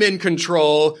I am in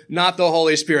control, not the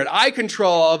Holy Spirit. I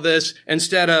control all of this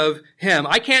instead of him.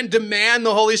 I can't demand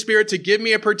the Holy Spirit to give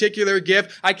me a particular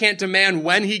gift. I can't demand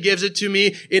when he gives it to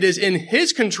me. It is in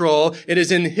his control. It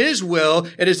is in his will.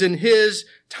 It is in his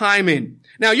timing.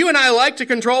 Now, you and I like to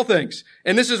control things,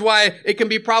 and this is why it can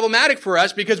be problematic for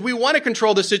us because we want to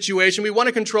control the situation. We want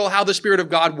to control how the Spirit of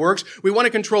God works. We want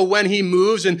to control when he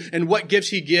moves and what gifts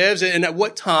he gives and at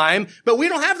what time, but we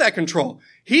don't have that control.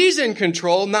 He's in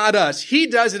control, not us. He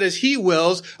does it as he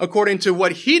wills according to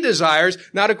what he desires,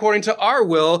 not according to our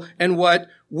will and what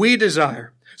we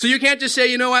desire. So you can't just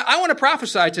say, you know what, I want to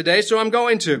prophesy today, so I'm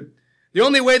going to. The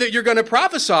only way that you're going to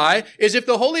prophesy is if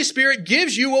the Holy Spirit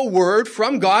gives you a word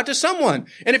from God to someone.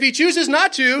 And if he chooses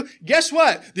not to, guess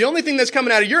what? The only thing that's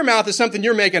coming out of your mouth is something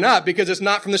you're making up because it's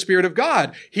not from the Spirit of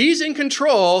God. He's in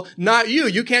control, not you.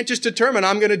 You can't just determine,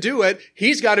 I'm going to do it.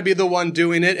 He's got to be the one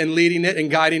doing it and leading it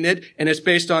and guiding it. And it's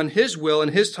based on his will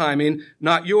and his timing,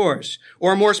 not yours.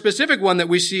 Or a more specific one that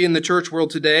we see in the church world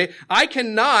today, I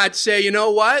cannot say, you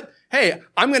know what? Hey,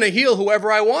 I'm going to heal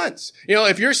whoever I want. You know,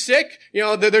 if you're sick, you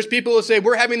know, there's people who say,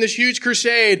 we're having this huge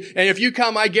crusade, and if you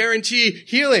come, I guarantee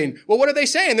healing. Well, what are they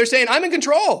saying? They're saying, I'm in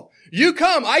control. You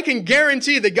come, I can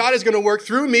guarantee that God is going to work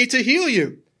through me to heal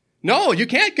you. No, you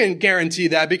can't guarantee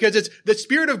that because it's the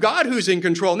Spirit of God who's in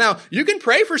control. Now, you can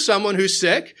pray for someone who's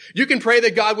sick. You can pray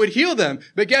that God would heal them.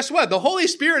 But guess what? The Holy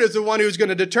Spirit is the one who's going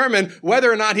to determine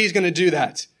whether or not he's going to do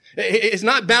that. It's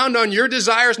not bound on your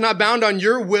desires, not bound on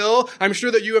your will. I'm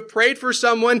sure that you have prayed for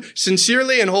someone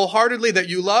sincerely and wholeheartedly that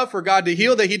you love for God to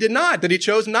heal, that he did not, that he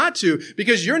chose not to,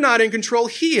 because you're not in control,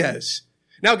 he is.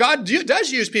 Now, God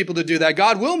does use people to do that.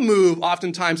 God will move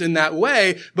oftentimes in that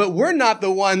way, but we're not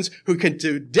the ones who can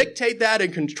dictate that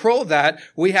and control that.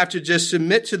 We have to just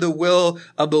submit to the will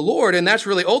of the Lord, and that's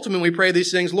really ultimately we pray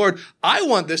these things, Lord, I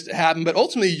want this to happen, but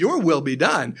ultimately your will be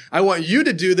done. I want you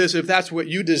to do this if that's what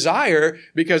you desire,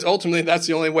 because ultimately that's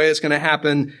the only way it's going to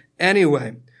happen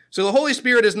anyway. So the Holy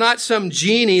Spirit is not some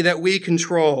genie that we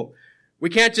control. We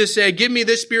can't just say, give me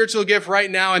this spiritual gift right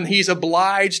now, and he's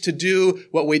obliged to do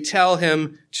what we tell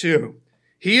him to.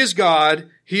 He is God.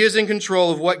 He is in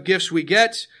control of what gifts we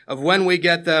get, of when we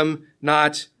get them,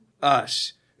 not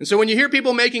us. And so when you hear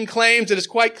people making claims that it's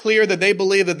quite clear that they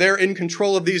believe that they're in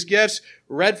control of these gifts,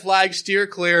 red flag, steer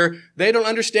clear. They don't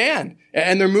understand.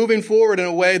 And they're moving forward in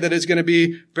a way that is going to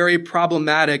be very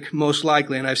problematic, most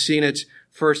likely. And I've seen it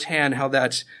firsthand how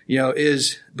that,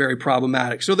 is very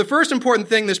problematic. So the first important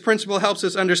thing this principle helps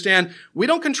us understand, we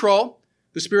don't control,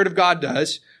 the Spirit of God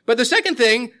does. But the second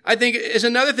thing, I think, is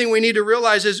another thing we need to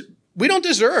realize is we don't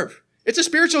deserve. It's a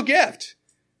spiritual gift.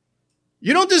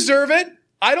 You don't deserve it.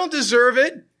 I don't deserve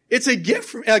it. It's a gift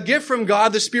from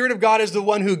God. The Spirit of God is the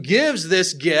one who gives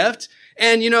this gift.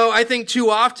 And, I think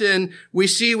too often we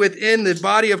see within the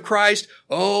body of Christ,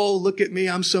 oh, look at me,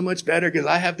 I'm so much better because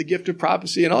I have the gift of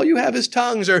prophecy and all you have is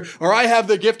tongues, or I have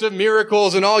the gift of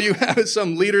miracles and all you have is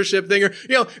some leadership thing.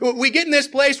 Or, we get in this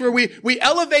place where we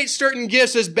elevate certain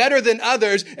gifts as better than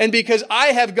others, and because I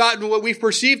have gotten what we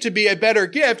perceive to be a better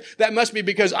gift, that must be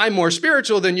because I'm more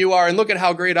spiritual than you are, and look at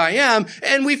how great I am.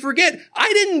 And we forget,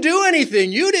 I didn't do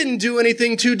anything. You didn't do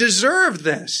anything to deserve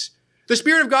this. The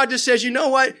Spirit of God just says, you know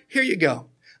what? Here you go.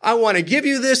 I want to give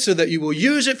you this so that you will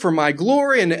use it for my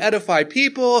glory and to edify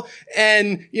people.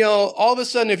 And, all of a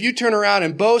sudden, if you turn around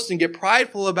and boast and get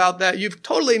prideful about that, you've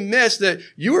totally missed that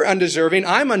you are undeserving.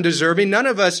 I'm undeserving. None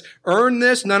of us earn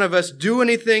this. None of us do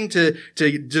anything to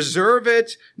deserve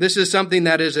it. This is something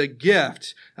that is a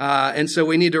gift. And so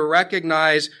we need to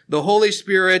recognize the Holy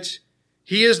Spirit.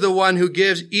 He is the one who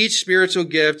gives each spiritual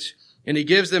gift, and he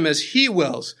gives them as he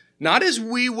wills, not as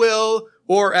we will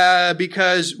or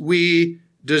because we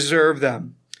deserve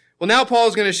them. Well, now Paul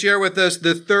is going to share with us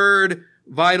the third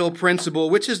vital principle,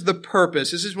 which is the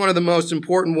purpose. This is one of the most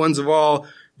important ones of all.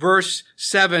 Verse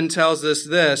 7 tells us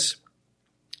this: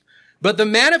 "But the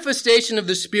manifestation of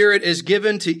the Spirit is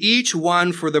given to each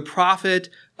one for the profit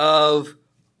of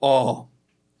all."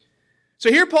 So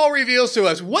here Paul reveals to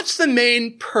us, what's the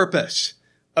main purpose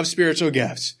of spiritual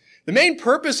gifts? The main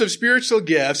purpose of spiritual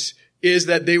gifts is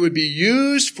that they would be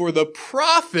used for the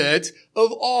profit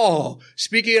of all.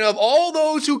 Speaking of all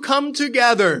those who come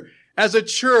together as a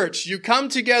church, you come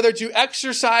together to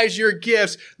exercise your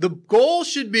gifts. The goal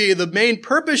should be, the main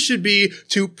purpose should be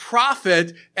to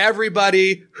profit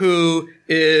everybody who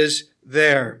is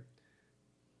there.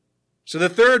 So the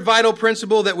third vital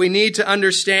principle that we need to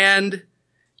understand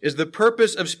is the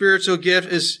purpose of spiritual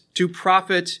gift is to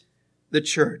profit the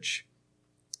church.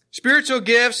 Spiritual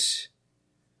gifts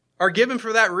are given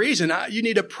for that reason. You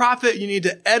need to profit, you need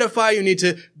to edify, you need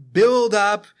to build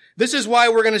up. This is why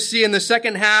we're going to see in the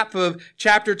second half of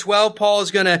chapter 12, Paul is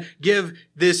going to give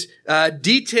this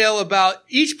detail about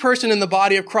each person in the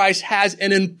body of Christ has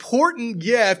an important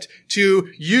gift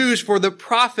to use for the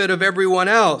profit of everyone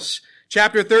else.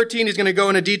 Chapter 13, he's going to go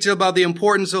into detail about the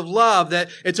importance of love, that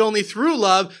it's only through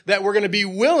love that we're going to be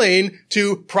willing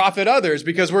to profit others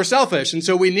because we're selfish. And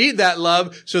so we need that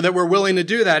love so that we're willing to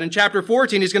do that. In chapter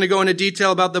 14, he's going to go into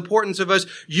detail about the importance of us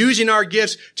using our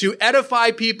gifts to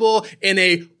edify people in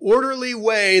a orderly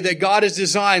way that God has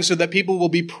designed so that people will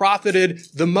be profited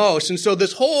the most. And so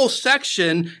this whole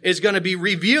section is going to be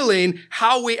revealing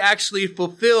how we actually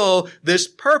fulfill this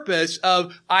purpose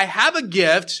of, I have a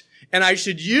gift, and I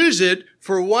should use it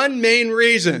for one main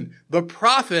reason, the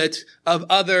profit of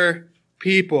other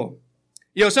people.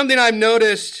 Something I've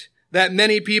noticed that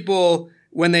many people,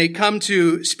 when they come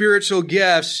to spiritual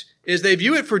gifts, is they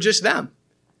view it for just them.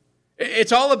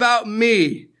 It's all about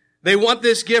me. They want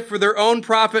this gift for their own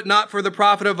profit, not for the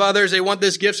profit of others. They want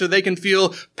this gift so they can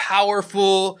feel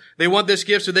powerful. They want this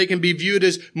gift so they can be viewed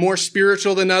as more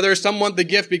spiritual than others. Some want the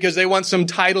gift because they want some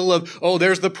title of,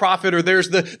 there's the prophet, or there's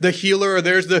the healer, or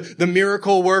there's the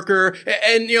miracle worker.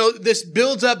 And, this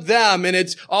builds up them, and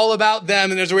it's all about them.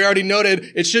 And as we already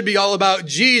noted, it should be all about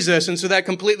Jesus. And so that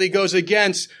completely goes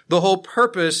against the whole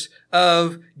purpose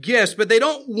of gifts. But they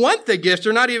don't want the gifts.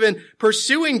 They're not even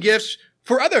pursuing gifts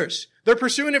for others. They're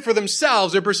pursuing it for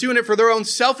themselves. They're pursuing it for their own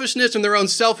selfishness and their own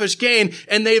selfish gain.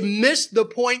 And they've missed the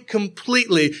point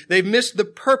completely. They've missed the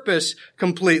purpose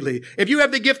completely. If you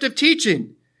have the gift of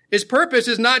teaching, his purpose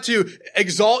is not to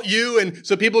exalt you and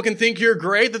so people can think you're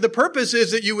great. That the purpose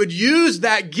is that you would use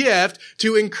that gift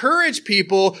to encourage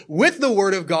people with the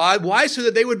word of God. Why? So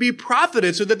that they would be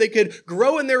profited, so that they could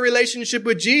grow in their relationship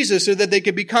with Jesus, so that they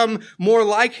could become more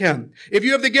like him. If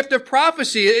you have the gift of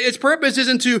prophecy, its purpose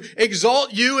isn't to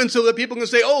exalt you and so that people can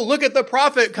say, look at the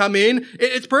prophet coming.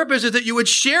 Its purpose is that you would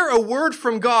share a word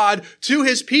from God to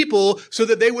his people so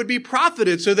that they would be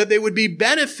profited, so that they would be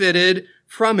benefited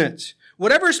from it.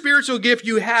 Whatever spiritual gift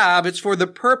you have, it's for the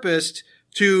purpose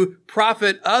to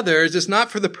profit others. It's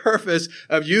not for the purpose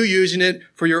of you using it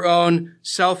for your own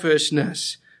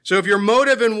selfishness. So if your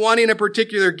motive in wanting a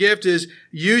particular gift is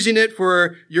using it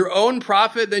for your own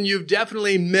profit, then you've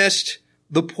definitely missed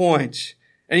the point.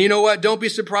 And you know what? Don't be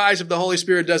surprised if the Holy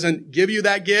Spirit doesn't give you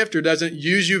that gift or doesn't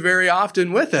use you very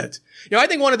often with it. I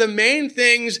think one of the main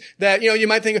things that, you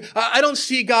might think, I don't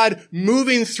see God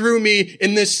moving through me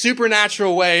in this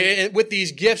supernatural way with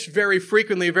these gifts very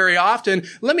frequently, very often.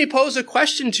 Let me pose a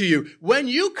question to you. When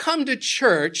you come to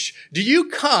church, do you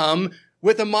come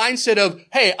with a mindset of,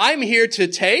 hey, I'm here to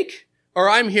take or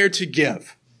I'm here to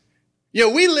give?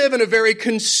 We live in a very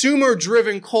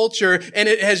consumer-driven culture, and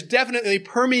it has definitely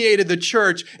permeated the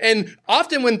church. And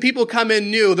often when people come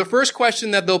in new, the first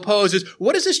question that they'll pose is,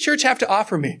 what does this church have to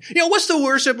offer me? What's the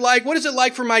worship like? What is it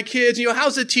like for my kids?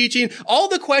 How's the teaching? All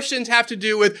the questions have to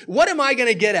do with, what am I going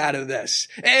to get out of this?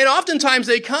 And oftentimes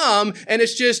they come, and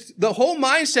it's just, the whole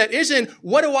mindset isn't,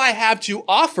 what do I have to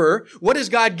offer? What has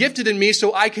God gifted in me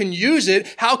so I can use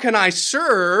it? How can I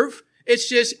serve? It's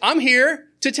just, I'm here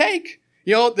to take.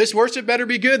 This worship better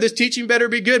be good. This teaching better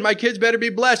be good. My kids better be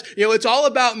blessed. It's all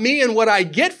about me and what I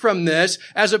get from this,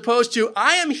 as opposed to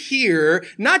I am here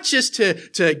not just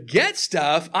to get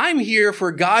stuff. I'm here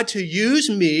for God to use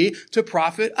me to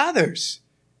profit others.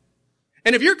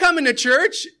 And if you're coming to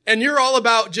church and you're all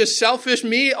about just selfish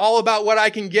me, all about what I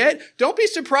can get, don't be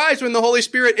surprised when the Holy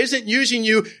Spirit isn't using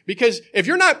you, because if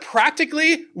you're not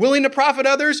practically willing to profit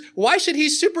others, why should he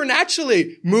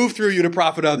supernaturally move through you to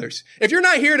profit others? If you're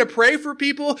not here to pray for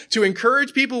people, to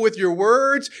encourage people with your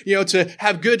words, to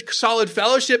have good, solid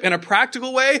fellowship in a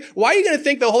practical way, why are you going to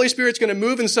think the Holy Spirit's going to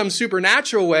move in some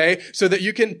supernatural way so that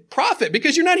you can profit?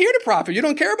 Because you're not here to profit. You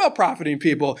don't care about profiting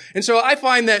people. And so I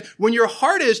find that when your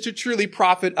heart is to truly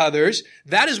profit others,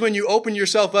 that is when you open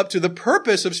yourself up to the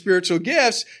purpose of spiritual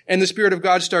gifts, and the Spirit of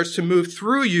God starts to move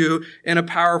through you in a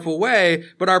powerful way.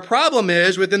 But our problem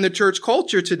is, within the church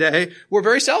culture today, we're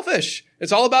very selfish.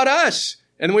 It's all about us.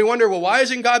 And we wonder, well, why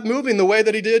isn't God moving the way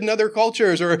that he did in other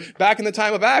cultures or back in the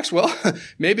time of Acts? Well,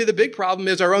 maybe the big problem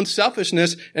is our own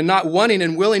selfishness and not wanting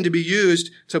and willing to be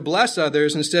used to bless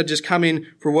others, instead just coming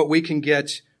for what we can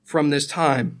get from this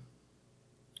time.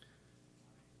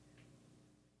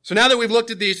 So now that we've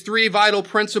looked at these 3 vital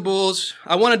principles,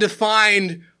 I want to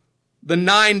define the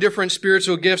 9 different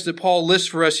spiritual gifts that Paul lists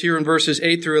for us here in verses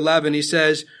 8 through 11. He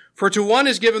says, "For to one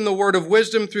is given the word of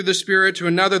wisdom through the Spirit, to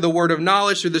another the word of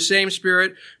knowledge through the same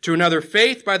Spirit, to another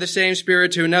faith by the same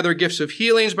Spirit, to another gifts of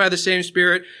healings by the same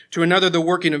Spirit, to another the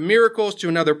working of miracles, to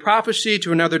another prophecy,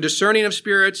 to another discerning of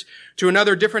spirits, to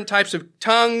another different types of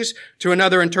tongues, to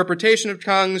another interpretation of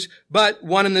tongues. But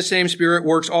one and the same Spirit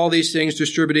works all these things,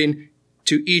 distributing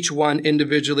to each one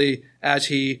individually as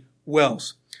he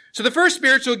wills." So the first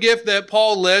spiritual gift that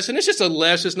Paul lists, and it's just a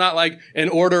list, it's not like an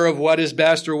order of what is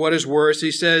best or what is worst,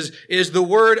 he says, is the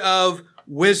word of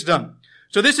wisdom.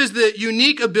 So this is the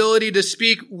unique ability to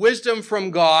speak wisdom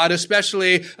from God,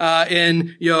 especially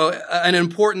in an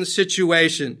important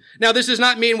situation. Now, this does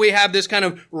not mean we have this kind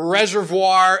of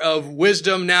reservoir of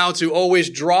wisdom now to always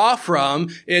draw from.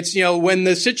 It's when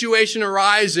the situation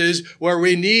arises where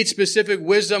we need specific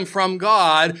wisdom from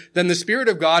God, then the Spirit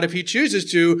of God, if he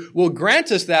chooses to, will grant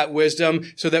us that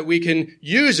wisdom so that we can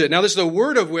use it. Now, this is a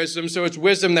word of wisdom, so it's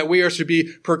wisdom that we are to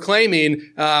be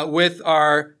proclaiming with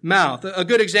our mouth. A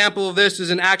good example of this is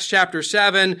in Acts chapter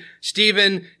 7.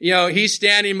 Stephen, he's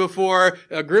standing before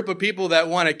a group of people that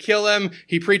want to kill him.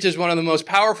 He preaches one of the most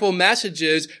powerful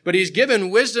messages, but he's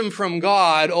given wisdom from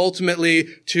God ultimately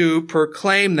to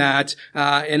proclaim that,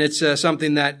 and it's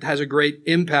something that has a great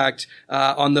impact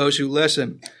on those who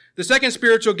listen. The second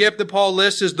spiritual gift that Paul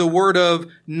lists is the word of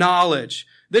knowledge.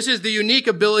 This is the unique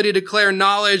ability to declare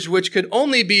knowledge which could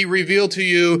only be revealed to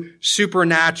you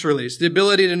supernaturally. It's the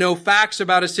ability to know facts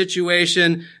about a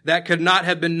situation that could not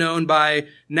have been known by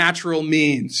natural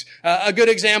means. A good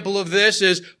example of this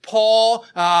is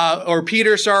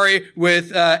Peter,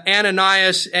 with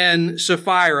Ananias and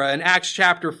Sapphira. In Acts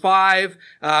chapter 5,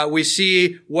 we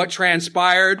see what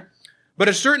transpired. But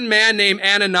a certain man named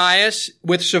Ananias,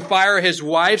 with Sapphira his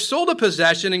wife, sold a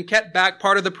possession and kept back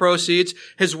part of the proceeds,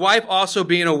 his wife also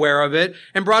being aware of it,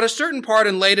 and brought a certain part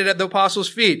and laid it at the apostles'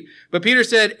 feet. But Peter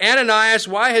said, "Ananias,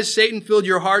 why has Satan filled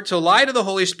your heart to lie to the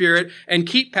Holy Spirit and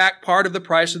keep back part of the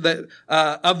price of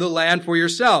the land for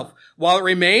yourself? While it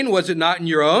remained, was it not in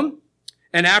your own?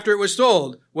 And after it was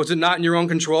sold, was it not in your own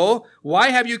control? Why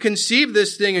have you conceived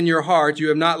this thing in your heart? You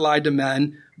have not lied to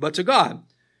men, but to God."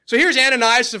 So here's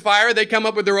Ananias, Sapphira. They come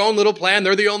up with their own little plan.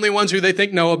 They're the only ones who they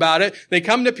think know about it. They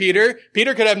come to Peter.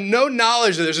 Peter could have no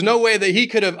knowledge. There's no way that he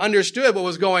could have understood what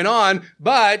was going on,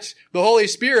 but the Holy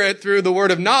Spirit, through the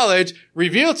word of knowledge,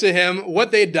 revealed to him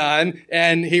what they'd done,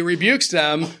 and he rebukes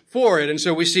them for it. And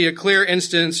so we see a clear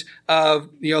instance of,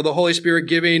 the Holy Spirit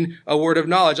giving a word of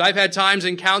knowledge. I've had times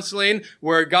in counseling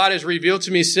where God has revealed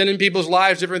to me sin in people's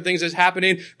lives, different things that's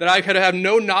happening that I could have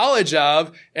no knowledge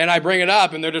of, and I bring it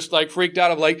up, and they're just freaked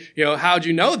out of how'd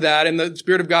you know that? And the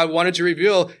Spirit of God wanted to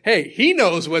reveal, hey, he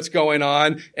knows what's going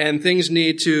on, and things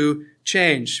need to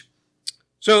change.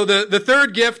 So the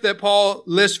third gift that Paul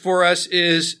lists for us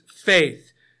is faith.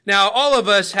 Now, all of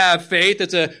us have faith.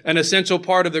 It's an essential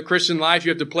part of the Christian life. You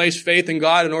have to place faith in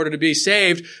God in order to be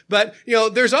saved. But,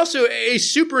 there's also a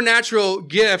supernatural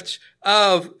gift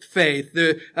of faith.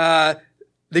 The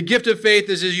gift of faith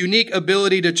is a unique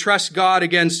ability to trust God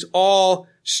against all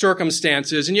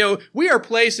circumstances. And, we are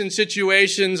placed in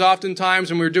situations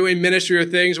oftentimes when we're doing ministry or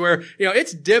things where,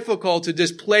 it's difficult to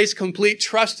just place complete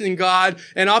trust in God.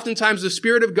 And oftentimes the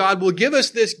Spirit of God will give us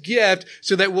this gift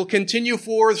so that we'll continue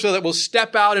forward, so that we'll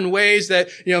step out in ways that,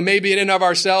 maybe in and of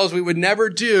ourselves we would never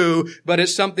do, but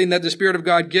it's something that the Spirit of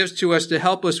God gives to us to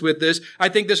help us with this. I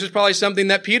think this is probably something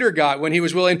that Peter got when he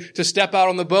was willing to step out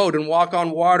on the boat and walk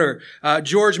on water.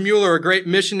 George Mueller, a great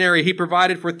missionary, he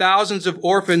provided for thousands of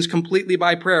orphans completely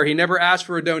by prayer. He never asked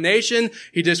for a donation.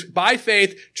 He just, by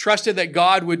faith, trusted that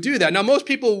God would do that. Now, most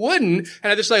people wouldn't, and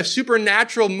had this like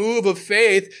supernatural move of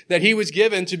faith that he was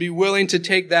given to be willing to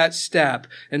take that step.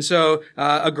 And so,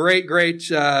 a great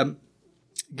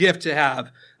gift to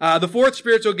have. The fourth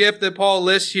spiritual gift that Paul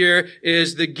lists here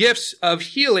is the gifts of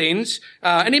healings.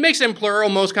 And he makes them plural,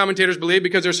 most commentators believe,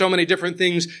 because there's so many different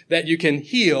things that you can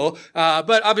heal.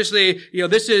 But obviously,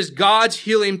 this is God's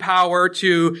healing power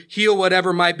to heal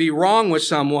whatever might be wrong with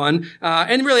someone.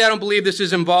 And really, I don't believe this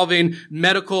is involving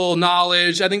medical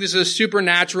knowledge. I think this is a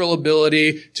supernatural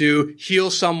ability to heal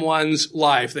someone's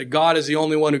life, that God is the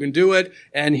only one who can do it,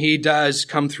 and he does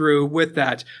come through with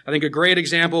that. I think a great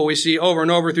example we see over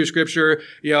and over through Scripture,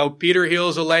 Peter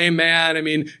heals a lame man. I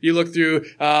mean, you look through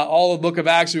all the book of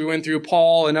Acts, we went through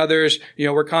Paul and others,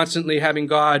 we're constantly having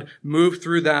God move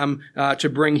through them to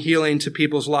bring healing to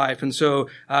people's life. And so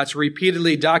it's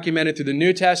repeatedly documented through the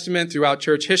New Testament, throughout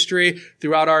church history,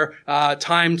 throughout our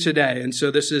time today. And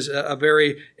so this is a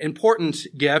very important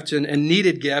gift and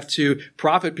needed gift to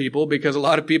profit people, because a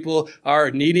lot of people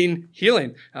are needing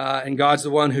healing, and God's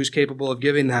the one who's capable of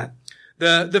giving that.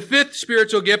 The fifth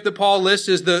spiritual gift that Paul lists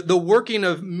is the working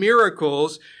of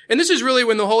miracles. And this is really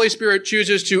when the Holy Spirit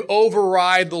chooses to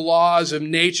override the laws of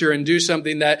nature and do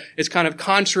something that is kind of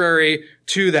contrary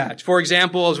to that. For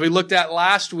example, as we looked at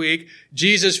last week,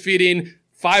 Jesus feeding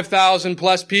 5,000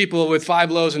 plus people with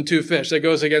 5 loaves and 2 fish. That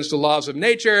goes against the laws of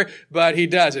nature, but he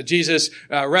does it. Jesus'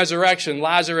 resurrection,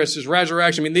 Lazarus'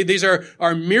 resurrection. I mean, these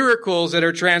are miracles that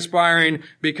are transpiring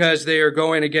because they are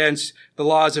going against the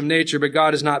laws of nature, but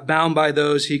God is not bound by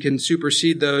those. He can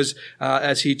supersede those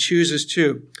as he chooses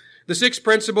to. The sixth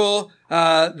principle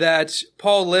that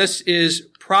Paul lists is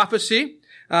prophecy.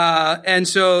 And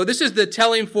so this is the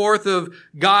telling forth of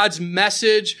God's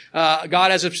message.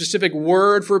 God has a specific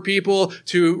word for people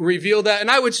to reveal that. And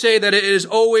I would say that it is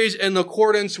always in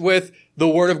accordance with the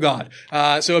Word of God.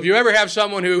 So if you ever have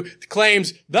someone who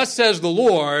claims, thus says the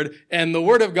Lord, and the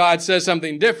Word of God says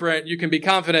something different, you can be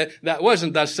confident that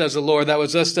wasn't thus says the Lord, that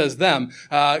was thus says them.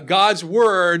 God's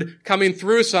Word coming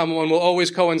through someone will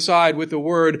always coincide with the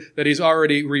Word that He's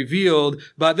already revealed.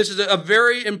 But this is a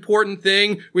very important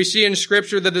thing. We see in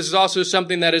Scripture that this is also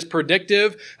something that is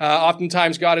predictive.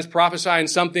 Oftentimes God is prophesying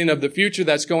something of the future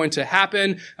that's going to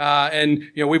happen. And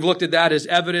we've looked at that as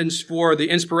evidence for the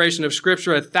inspiration of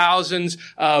Scripture. Thousands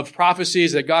of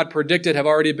prophecies that God predicted have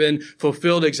already been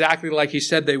fulfilled exactly like He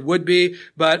said they would be.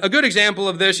 But a good example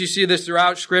of this, you see this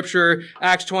throughout Scripture,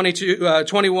 Acts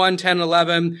 21, 10,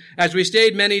 11. As we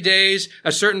stayed many days,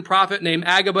 a certain prophet named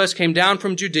Agabus came down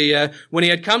from Judea. When he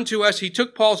had come to us, he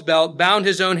took Paul's belt, bound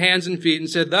his own hands and feet, and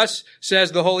said, "Thus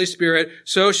says the Holy Spirit,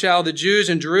 so shall the Jews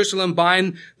in Jerusalem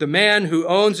bind the man who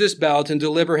owns this belt and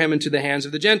deliver him into the hands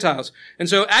of the Gentiles." And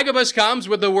so Agabus comes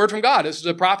with the word from God. This is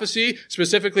a prophecy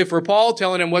specifically for Paul,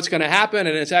 telling him what's going to happen,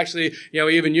 and it's actually, he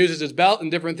even uses his belt and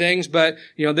different things, but,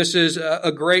 this is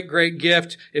a great, great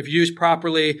gift if used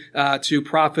properly to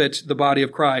profit the body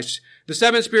of Christ. The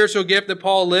seventh spiritual gift that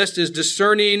Paul lists is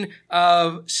discerning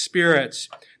of spirits.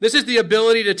 This is the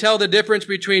ability to tell the difference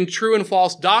between true and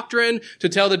false doctrine, to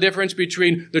tell the difference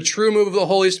between the true move of the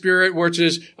Holy Spirit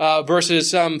versus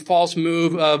some false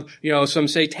move of, some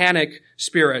satanic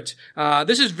spirit.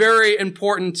 This is very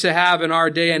important to have in our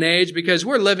day and age because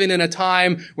we're living in a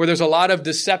time where there's a lot of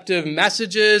deceptive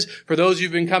messages. For those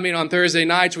who've been coming on Thursday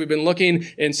nights, we've been looking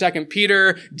in 2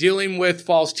 Peter, dealing with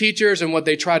false teachers and what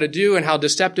they try to do and how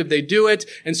deceptive they do it.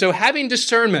 And so having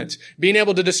discernment, being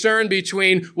able to discern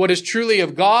between what is truly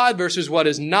of God versus what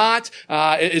is not,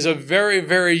 is a very,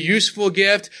 very useful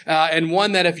gift, and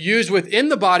one that if used within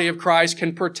the body of Christ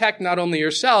can protect not only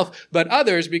yourself, but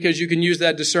others, because you can use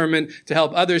that discernment to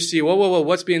help others see, whoa,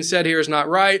 what's being said here is not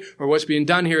right, or what's being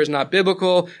done here is not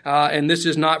biblical, and this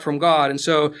is not from God. And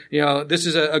so, this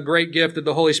is a great gift that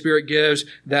the Holy Spirit gives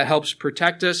that helps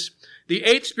protect us. The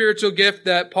 8th spiritual gift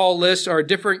that Paul lists are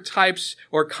different types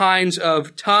or kinds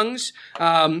of tongues.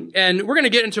 And we're going to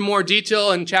get into more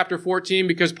detail in chapter 14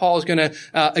 because Paul is going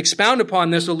to expound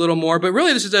upon this a little more. But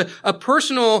really, this is a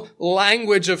personal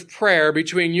language of prayer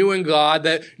between you and God,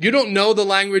 that you don't know the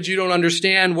language, you don't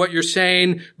understand what you're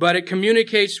saying, but it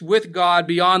communicates with God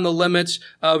beyond the limits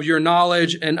of your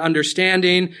knowledge and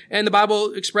understanding. And the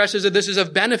Bible expresses that this is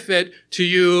of benefit to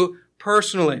you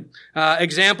personally.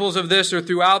 Examples of this are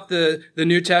throughout the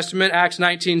New Testament. Acts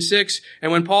 19:6.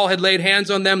 And when Paul had laid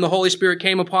hands on them, the Holy Spirit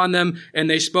came upon them, and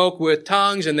they spoke with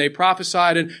tongues, and they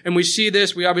prophesied. And we see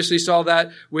this. We obviously saw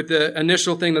that with the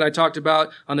initial thing that I talked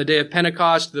about on the day of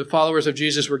Pentecost. The followers of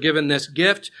Jesus were given this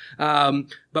gift.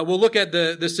 But we'll look at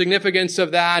the significance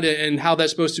of that and how that's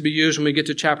supposed to be used when we get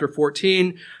to chapter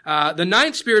 14. The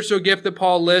 9th spiritual gift that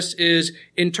Paul lists is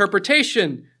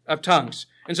interpretation of tongues.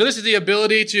 And so this is the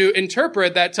ability to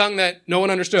interpret that tongue that no one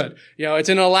understood. It's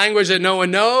in a language that no one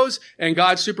knows, and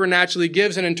God supernaturally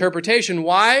gives an interpretation.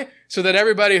 Why? So that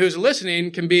everybody who's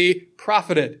listening can be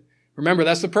profited. Remember,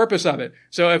 that's the purpose of it.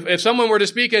 So if someone were to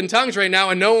speak in tongues right now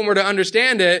and no one were to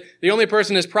understand it, the only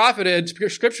person that's profited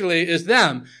scripturally is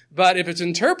them. But if it's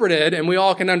interpreted and we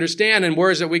all can understand in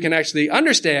words that we can actually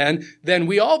understand, then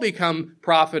we all become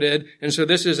profited. And so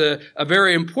this is a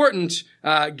very important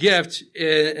gift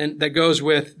that goes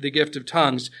with the gift of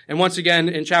tongues. And once again,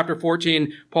 in chapter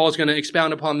 14, Paul is going to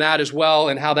expound upon that as well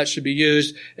and how that should be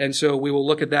used. And so we will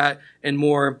look at that in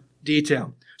more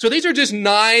detail. So these are just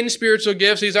 9 spiritual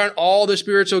gifts. These aren't all the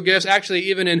spiritual gifts. Actually,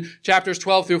 even in chapters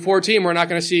 12 through 14, we're not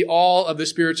going to see all of the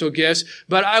spiritual gifts.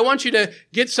 But I want you to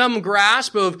get some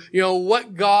grasp of,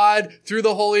 what God, through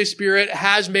the Holy Spirit,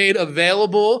 has made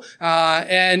available.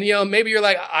 And maybe you're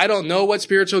like, I don't know what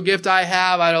spiritual gift I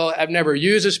have. I've never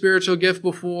used a spiritual gift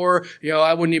before.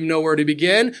 I wouldn't even know where to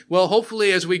begin. Well,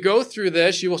 hopefully, as we go through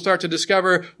this, you will start to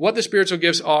discover what the spiritual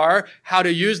gifts are, how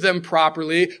to use them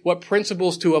properly, what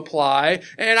principles to apply.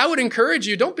 And I would encourage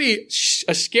you, don't be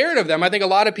scared of them. I think a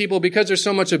lot of people, because there's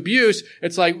so much abuse,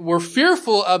 it's like we're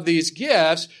fearful of these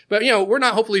gifts, but we're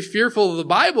not hopefully fearful of the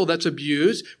Bible that's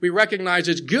abused. We recognize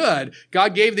it's good.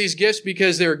 God gave these gifts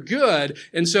because they're good.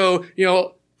 And so,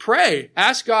 pray.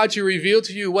 Ask God to reveal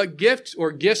to you what gift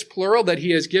or gifts plural that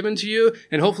He has given to you.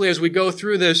 And hopefully as we go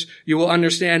through this, you will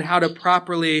understand how to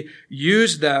properly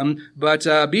use them. But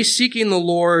be seeking the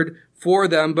Lord for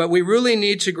them, but we really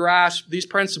need to grasp these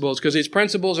principles because these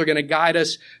principles are going to guide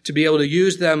us to be able to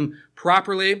use them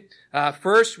properly.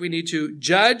 First, we need to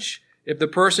judge if the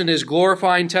person is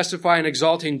glorifying, testifying,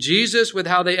 exalting Jesus with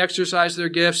how they exercise their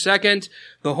gifts. Second,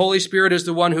 the Holy Spirit is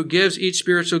the one who gives each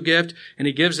spiritual gift, and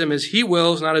He gives them as He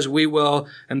wills, not as we will.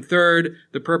 And third,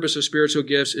 the purpose of spiritual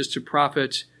gifts is to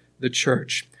profit the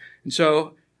church. And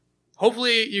so,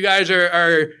 hopefully you guys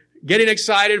are getting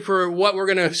excited for what we're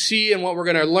going to see and what we're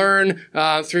going to learn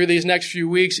through these next few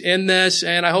weeks in this.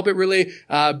 And I hope it really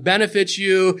benefits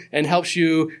you and helps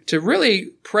you to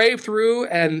really pray through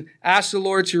and ask the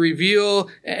Lord to reveal.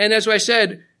 And as I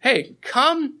said, hey,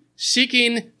 come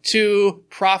seeking to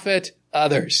profit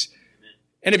others.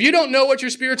 And if you don't know what your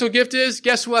spiritual gift is,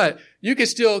 guess what? You can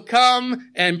still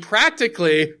come and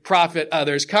practically profit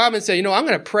others. Come and say, I'm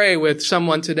going to pray with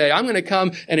someone today. I'm going to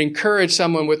come and encourage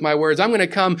someone with my words. I'm going to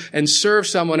come and serve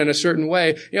someone in a certain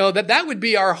way. That would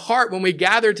be our heart when we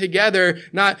gather together.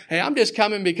 Not, hey, I'm just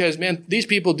coming because, man, these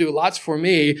people do lots for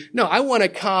me. No, I want to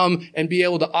come and be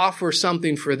able to offer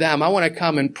something for them. I want to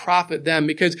come and profit them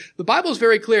because the Bible is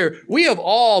very clear. We have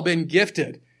all been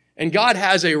gifted. And God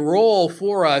has a role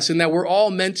for us in that we're all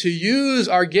meant to use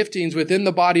our giftings within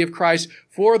the body of Christ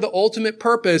for the ultimate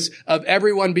purpose of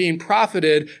everyone being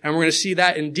profited. And we're going to see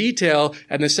that in detail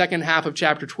in the second half of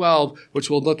chapter 12, which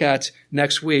we'll look at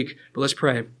next week. But let's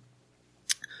pray.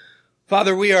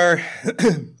 Father, we are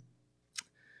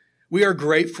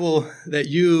grateful that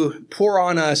you pour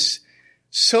on us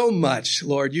so much,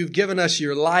 Lord. You've given us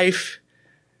your life,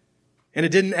 and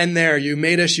it didn't end there. You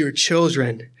made us your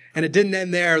children. And it didn't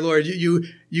end there, Lord.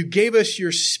 You gave us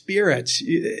your Spirit.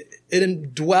 It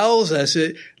indwells us.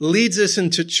 It leads us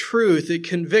into truth. It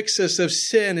convicts us of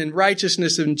sin and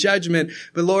righteousness and judgment.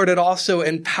 But Lord, it also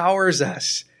empowers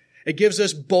us. It gives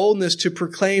us boldness to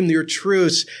proclaim your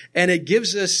truths. And it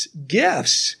gives us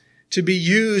gifts to be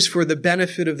used for the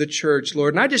benefit of the church,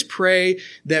 Lord. And I just pray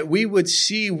that we would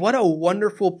see what a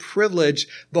wonderful privilege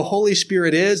the Holy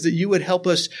Spirit is, that you would help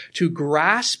us to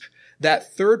grasp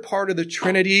that third part of the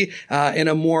Trinity in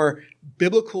a more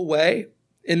biblical way,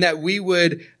 and that we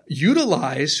would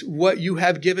utilize what you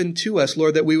have given to us,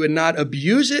 Lord, that we would not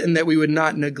abuse it and that we would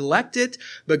not neglect it,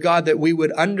 but God, that we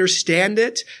would understand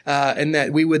it and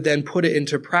that we would then put it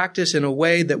into practice in a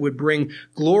way that would bring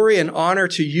glory and honor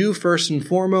to you first and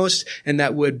foremost, and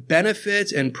that would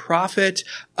benefit and profit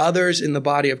others in the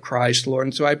body of Christ, Lord.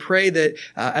 And so I pray that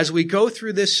as we go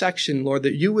through this section, Lord,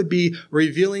 that you would be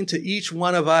revealing to each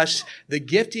one of us the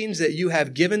giftings that you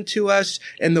have given to us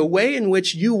and the way in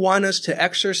which you want us to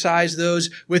exercise those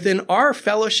within our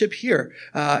fellowship here.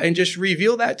 And just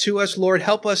reveal that to us, Lord.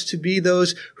 Help us to be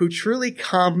those who truly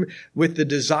come with the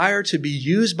desire to be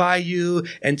used by you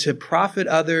and to profit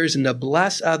others and to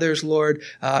bless others, Lord.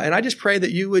 And I just pray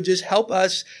that you would just help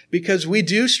us because we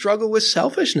do struggle with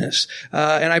selfishness.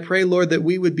 And I pray, Lord, that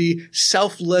we would be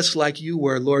selfless like you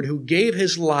were, Lord, who gave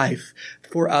his life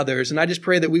for others. And I just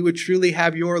pray that we would truly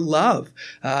have your love.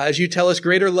 As you tell us,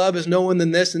 greater love is no one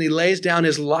than this, and he lays down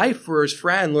his life for his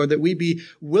friend, Lord, that we be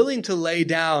willing to lay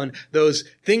down those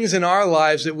things in our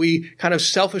lives that we kind of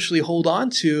selfishly hold on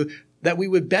to, that we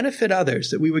would benefit others,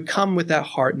 that we would come with that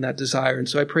heart and that desire. And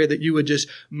so I pray that you would just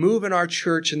move in our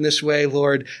church in this way,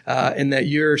 Lord, and that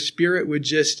your Spirit would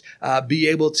just be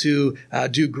able to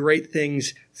do great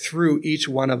things through each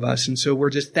one of us. And so we're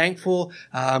just thankful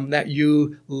that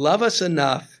you love us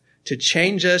enough to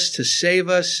change us, to save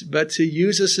us, but to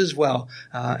use us as well.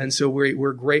 And so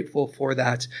we're grateful for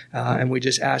that. And we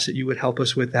just ask that you would help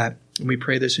us with that. And we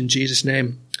pray this in Jesus'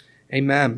 name. Amen.